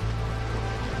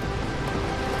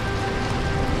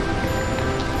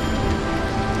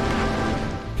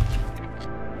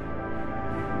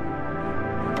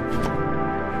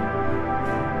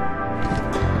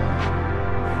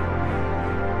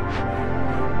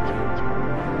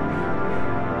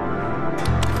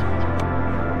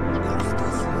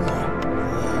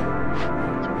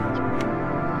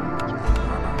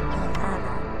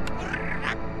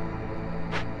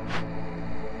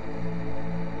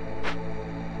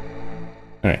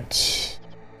 Alright.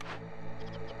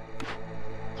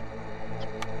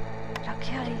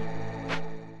 Rakiari.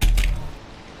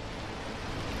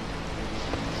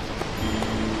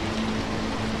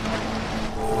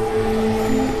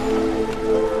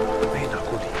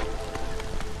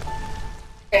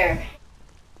 There.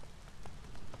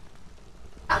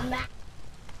 I'm back.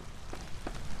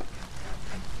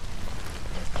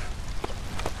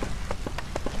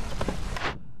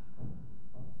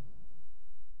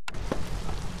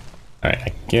 Alright,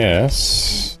 I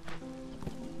guess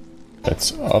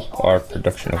let's up our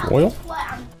production of oil.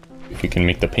 If we can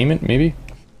make the payment, maybe?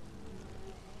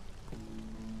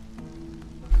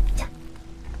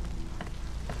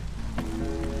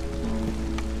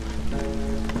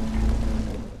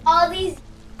 All these.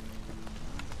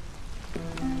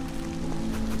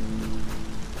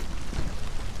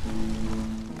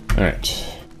 Alright.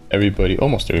 Everybody,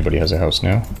 almost everybody has a house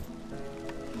now.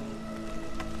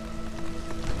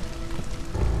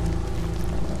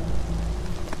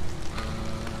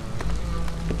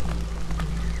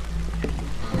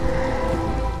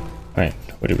 Alright,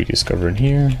 what did we discover in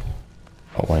here?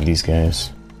 Outline these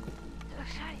guys.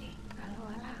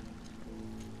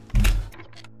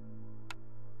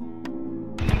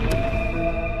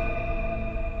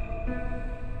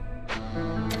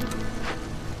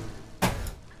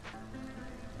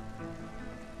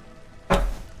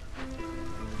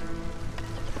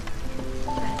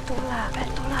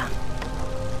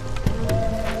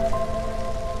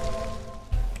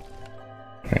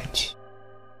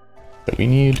 we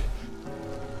need.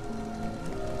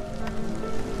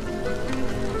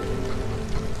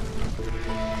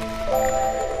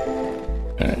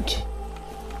 Alright.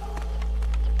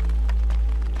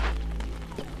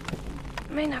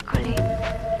 Menakoli.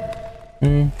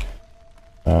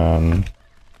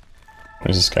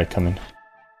 Where's this guy coming?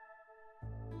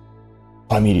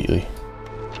 Oh, immediately.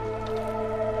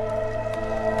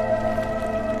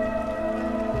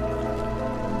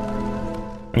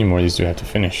 How many more of these do I have to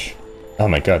finish? Oh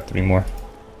my god, 3 more.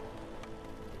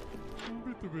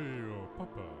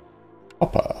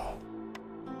 Papa.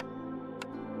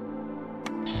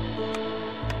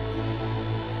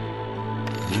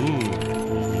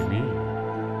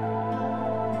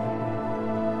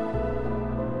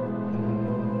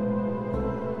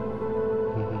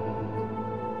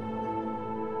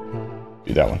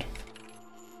 Do that one.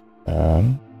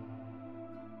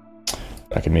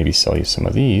 I could maybe sell you some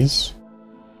of these.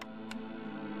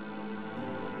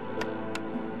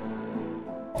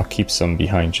 I'll keep some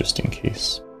behind just in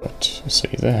case, but I'll say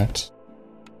that.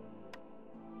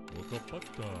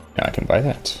 Now I can buy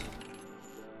that.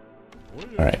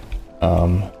 Alright, so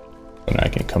now I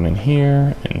can come in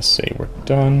here and say we're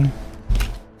done.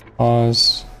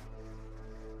 Pause.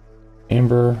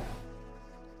 Amber.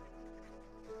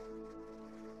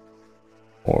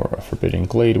 Or a Forbidden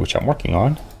Glade, which I'm working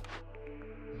on.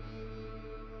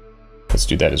 Let's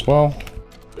do that as well.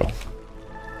 Go.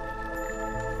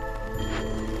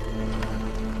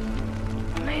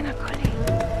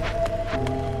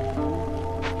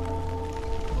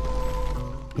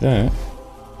 Do that.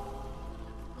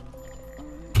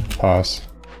 Pause.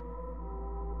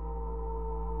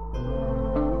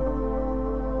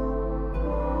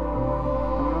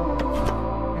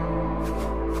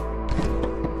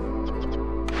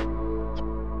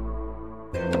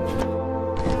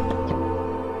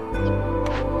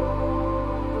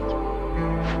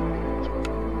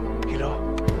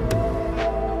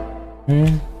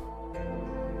 And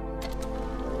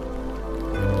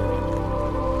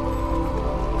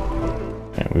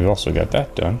we've also got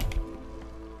that done,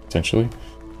 potentially.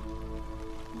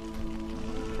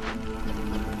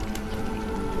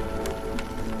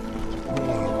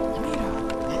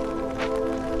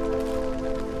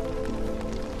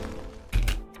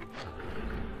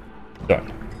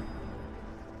 Done.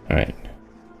 Alright.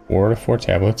 4 to 4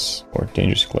 tablets, or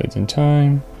dangerous glades in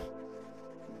time.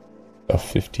 A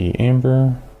 50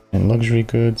 amber and luxury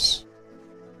goods,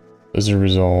 lizard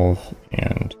resolve,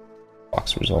 and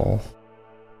fox resolve.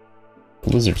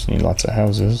 Lizards need lots of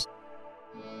houses.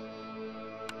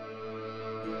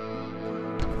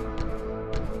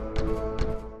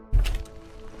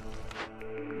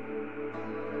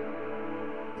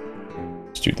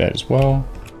 Let's do that as well.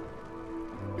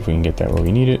 If we can get that where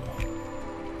we need it.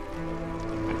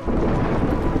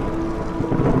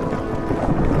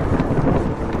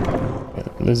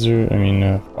 Lizard,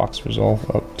 fox resolve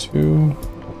up to.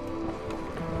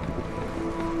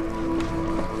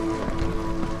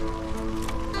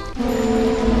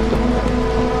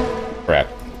 Crap,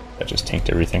 that just tanked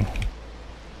everything.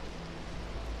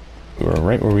 We were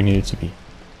right where we needed to be.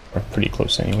 Or pretty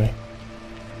close anyway.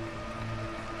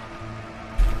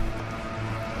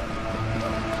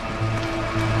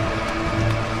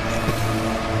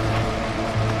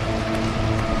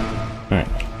 Alright.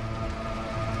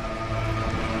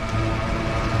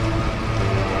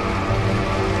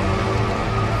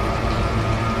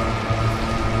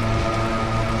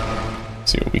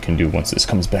 See what we can do once this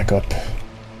comes back up.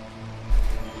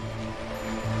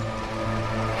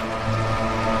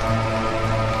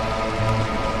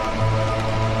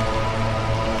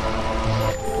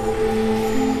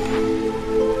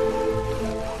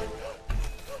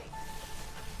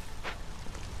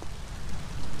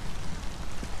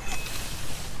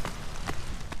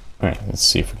 Alright, let's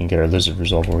see if we can get our lizard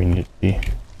resolve where we need it to be.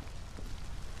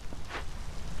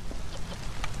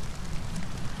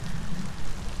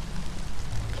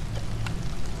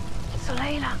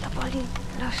 Soleila, Tapolin,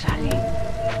 Roshali.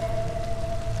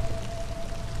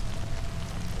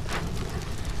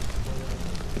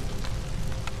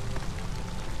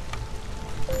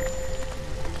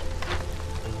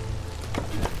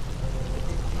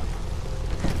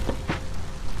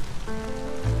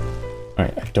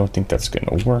 Alright, I don't think that's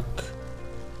gonna work.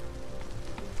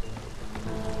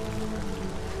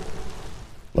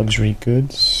 Luxury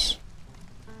goods.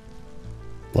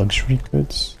 Luxury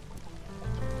goods.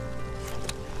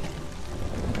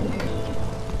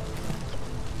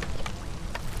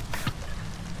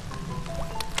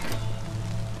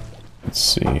 Let's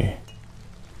see. I'm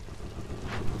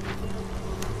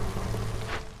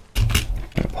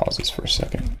gonna pause this for a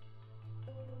second.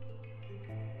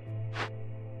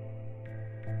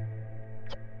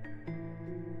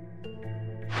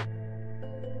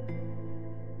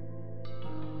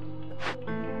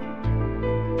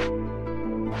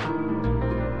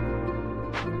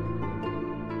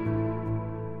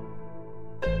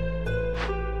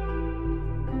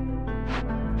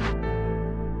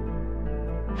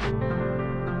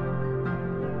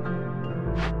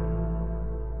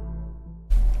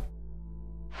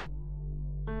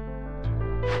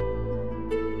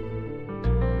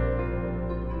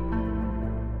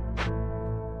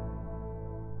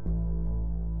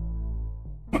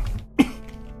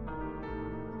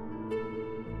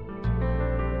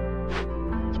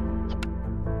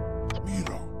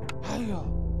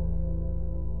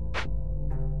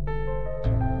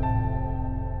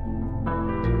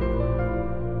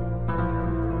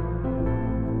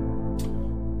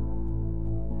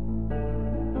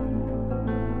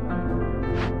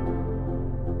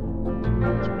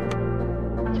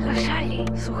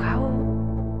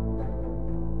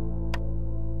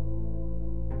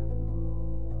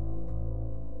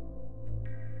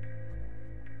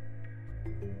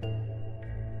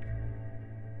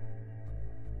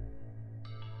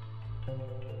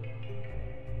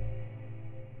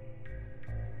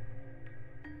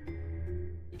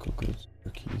 Goods,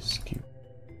 turkeys, skew.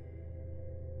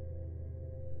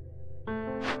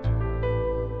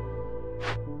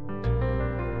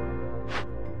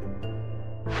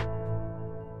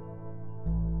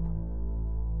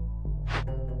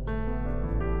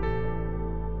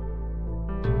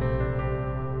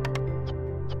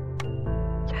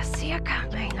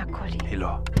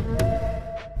 Hilo.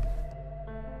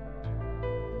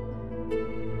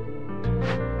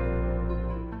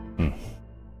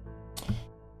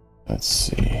 Let's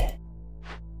see.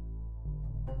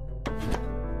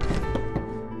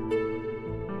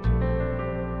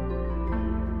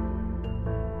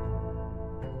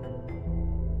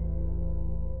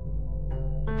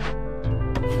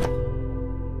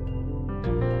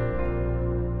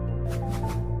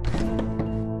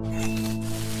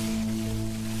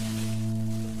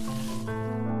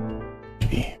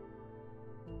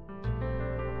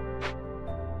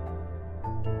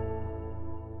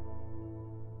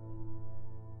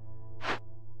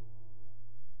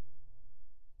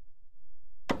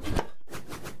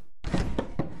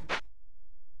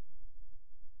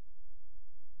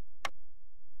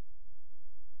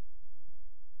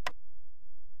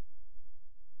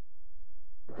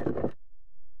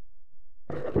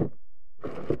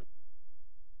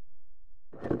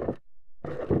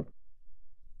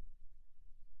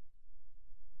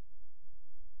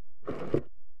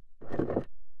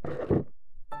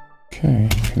 Okay,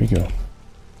 here we go.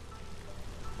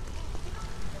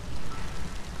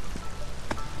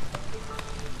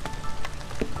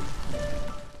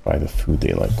 Buy the food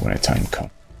they like when a time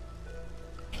comes.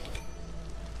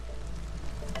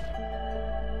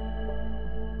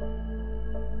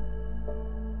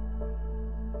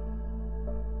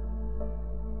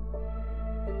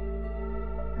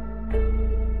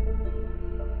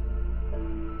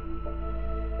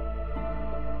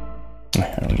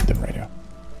 I don't need them right now.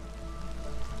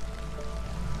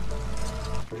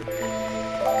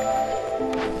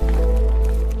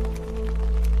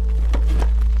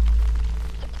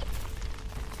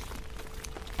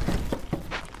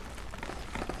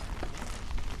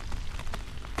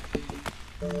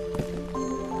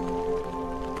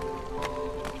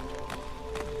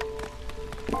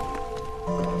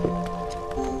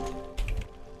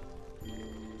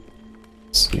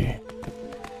 Let's see.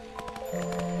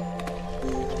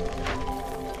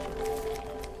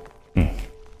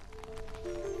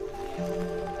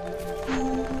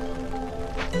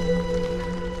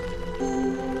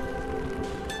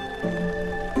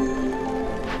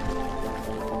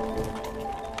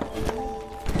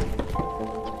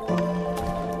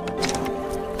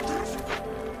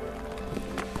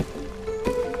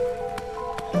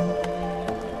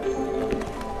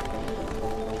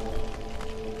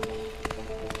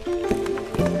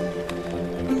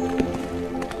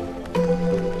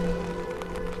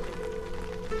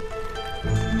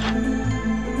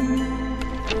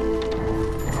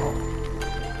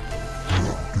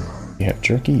 You have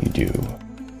jerky? You do.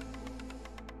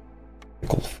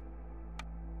 Pickled.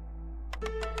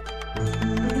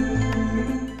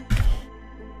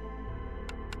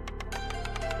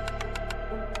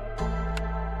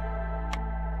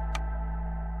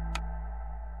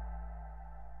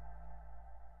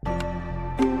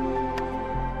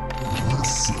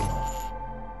 Let's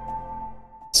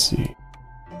see.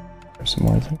 There's some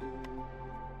more, I think.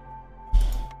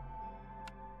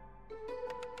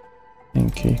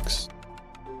 Pancakes.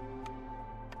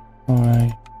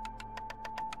 Pie.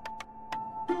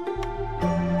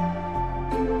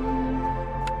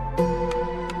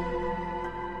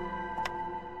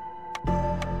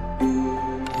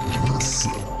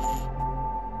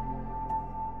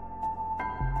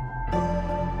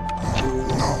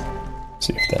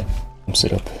 See if that pumps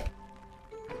it up.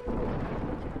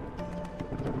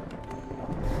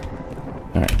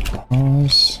 Alright,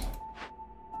 pause.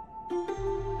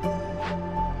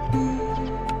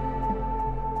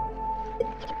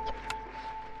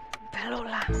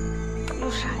 Pelula,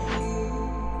 Lushali.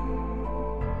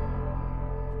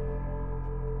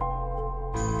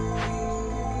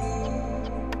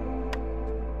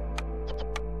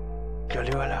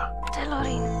 Joliwala.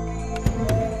 Telorin.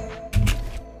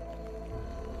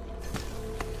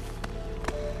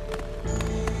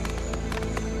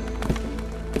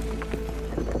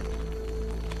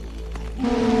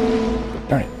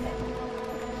 Alright.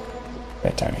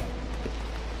 Bad timing.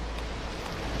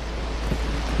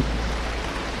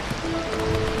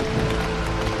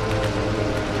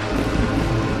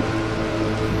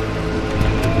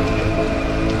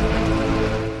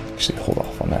 Actually, hold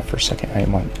off on that for a second. I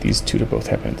want these two to both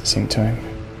happen at the same time.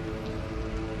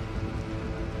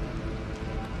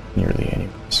 Nearly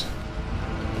anyways.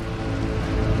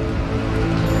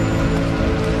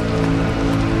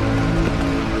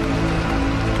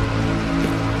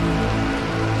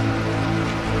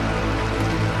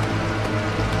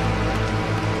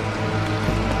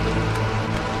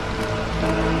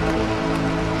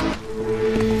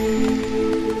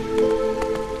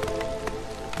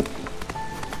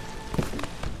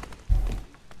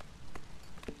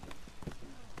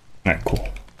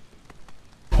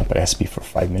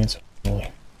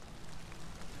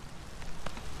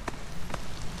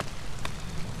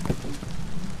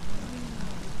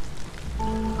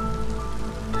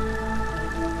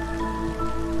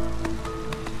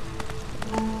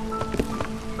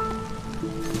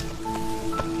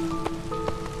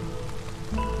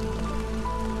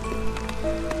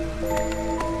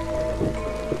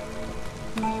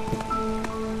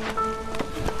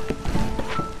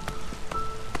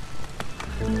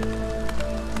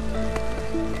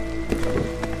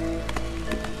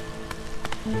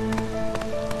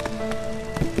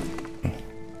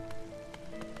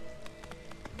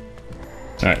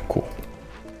 Alright, cool.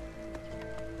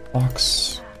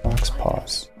 Box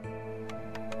pause.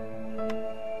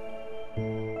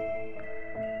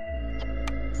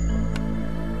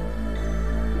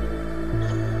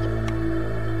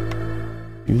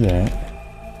 Do that.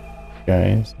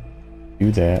 Guys,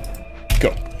 do that.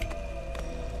 Go.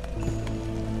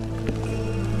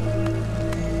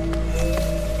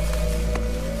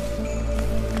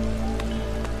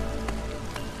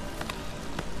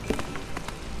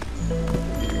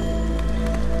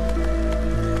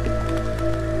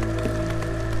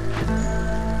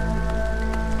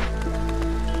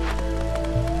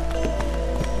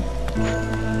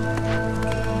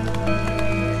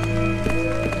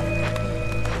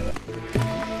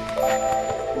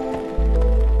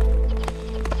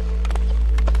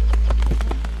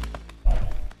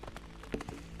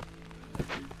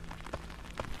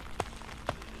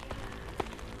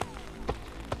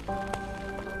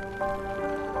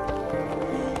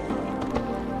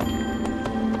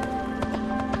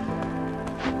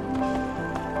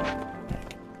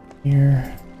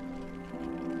 Here.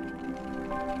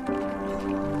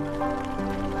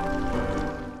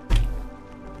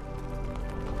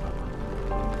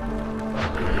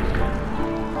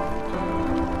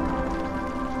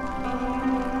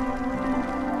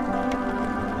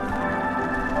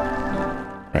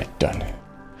 Right, done.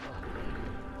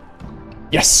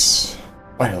 Yes!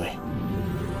 Finally.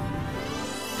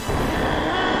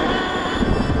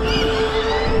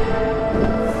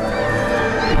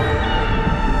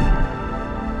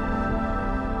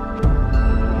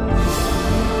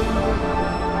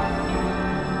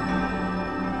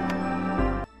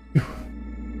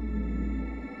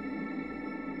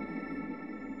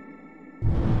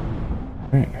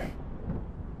 Right.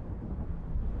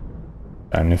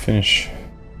 Time to finish.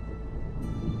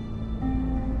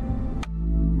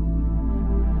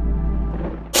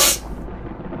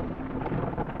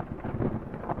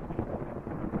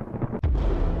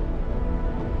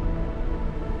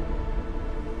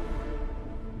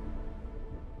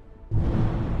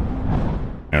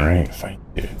 All right, fight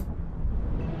it.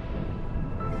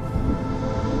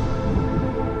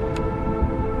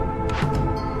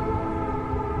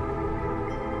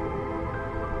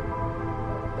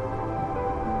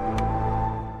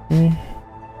 Right.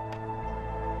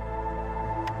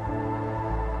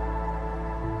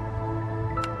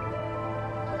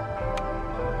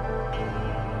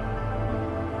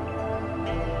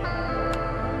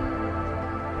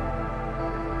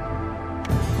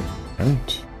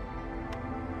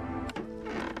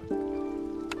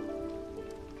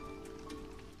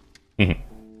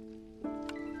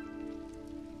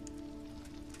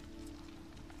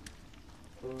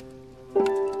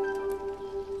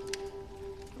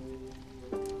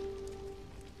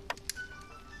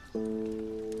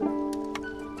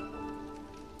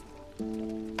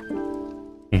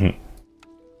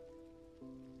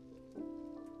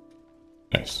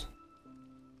 Nice.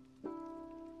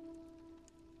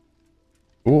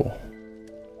 Cool.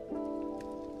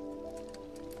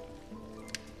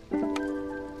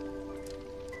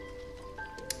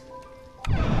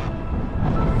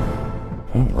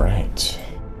 All right.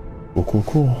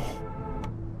 Cool.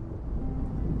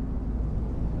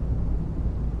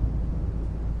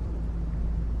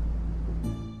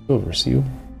 Silver seal.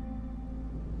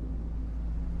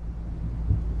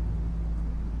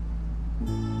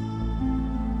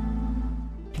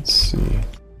 Let's see.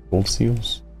 Gold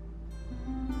seals.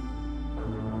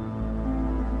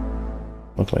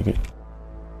 Look like it.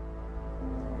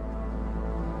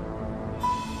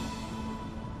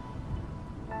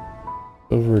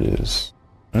 Silver it is.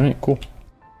 All right, cool.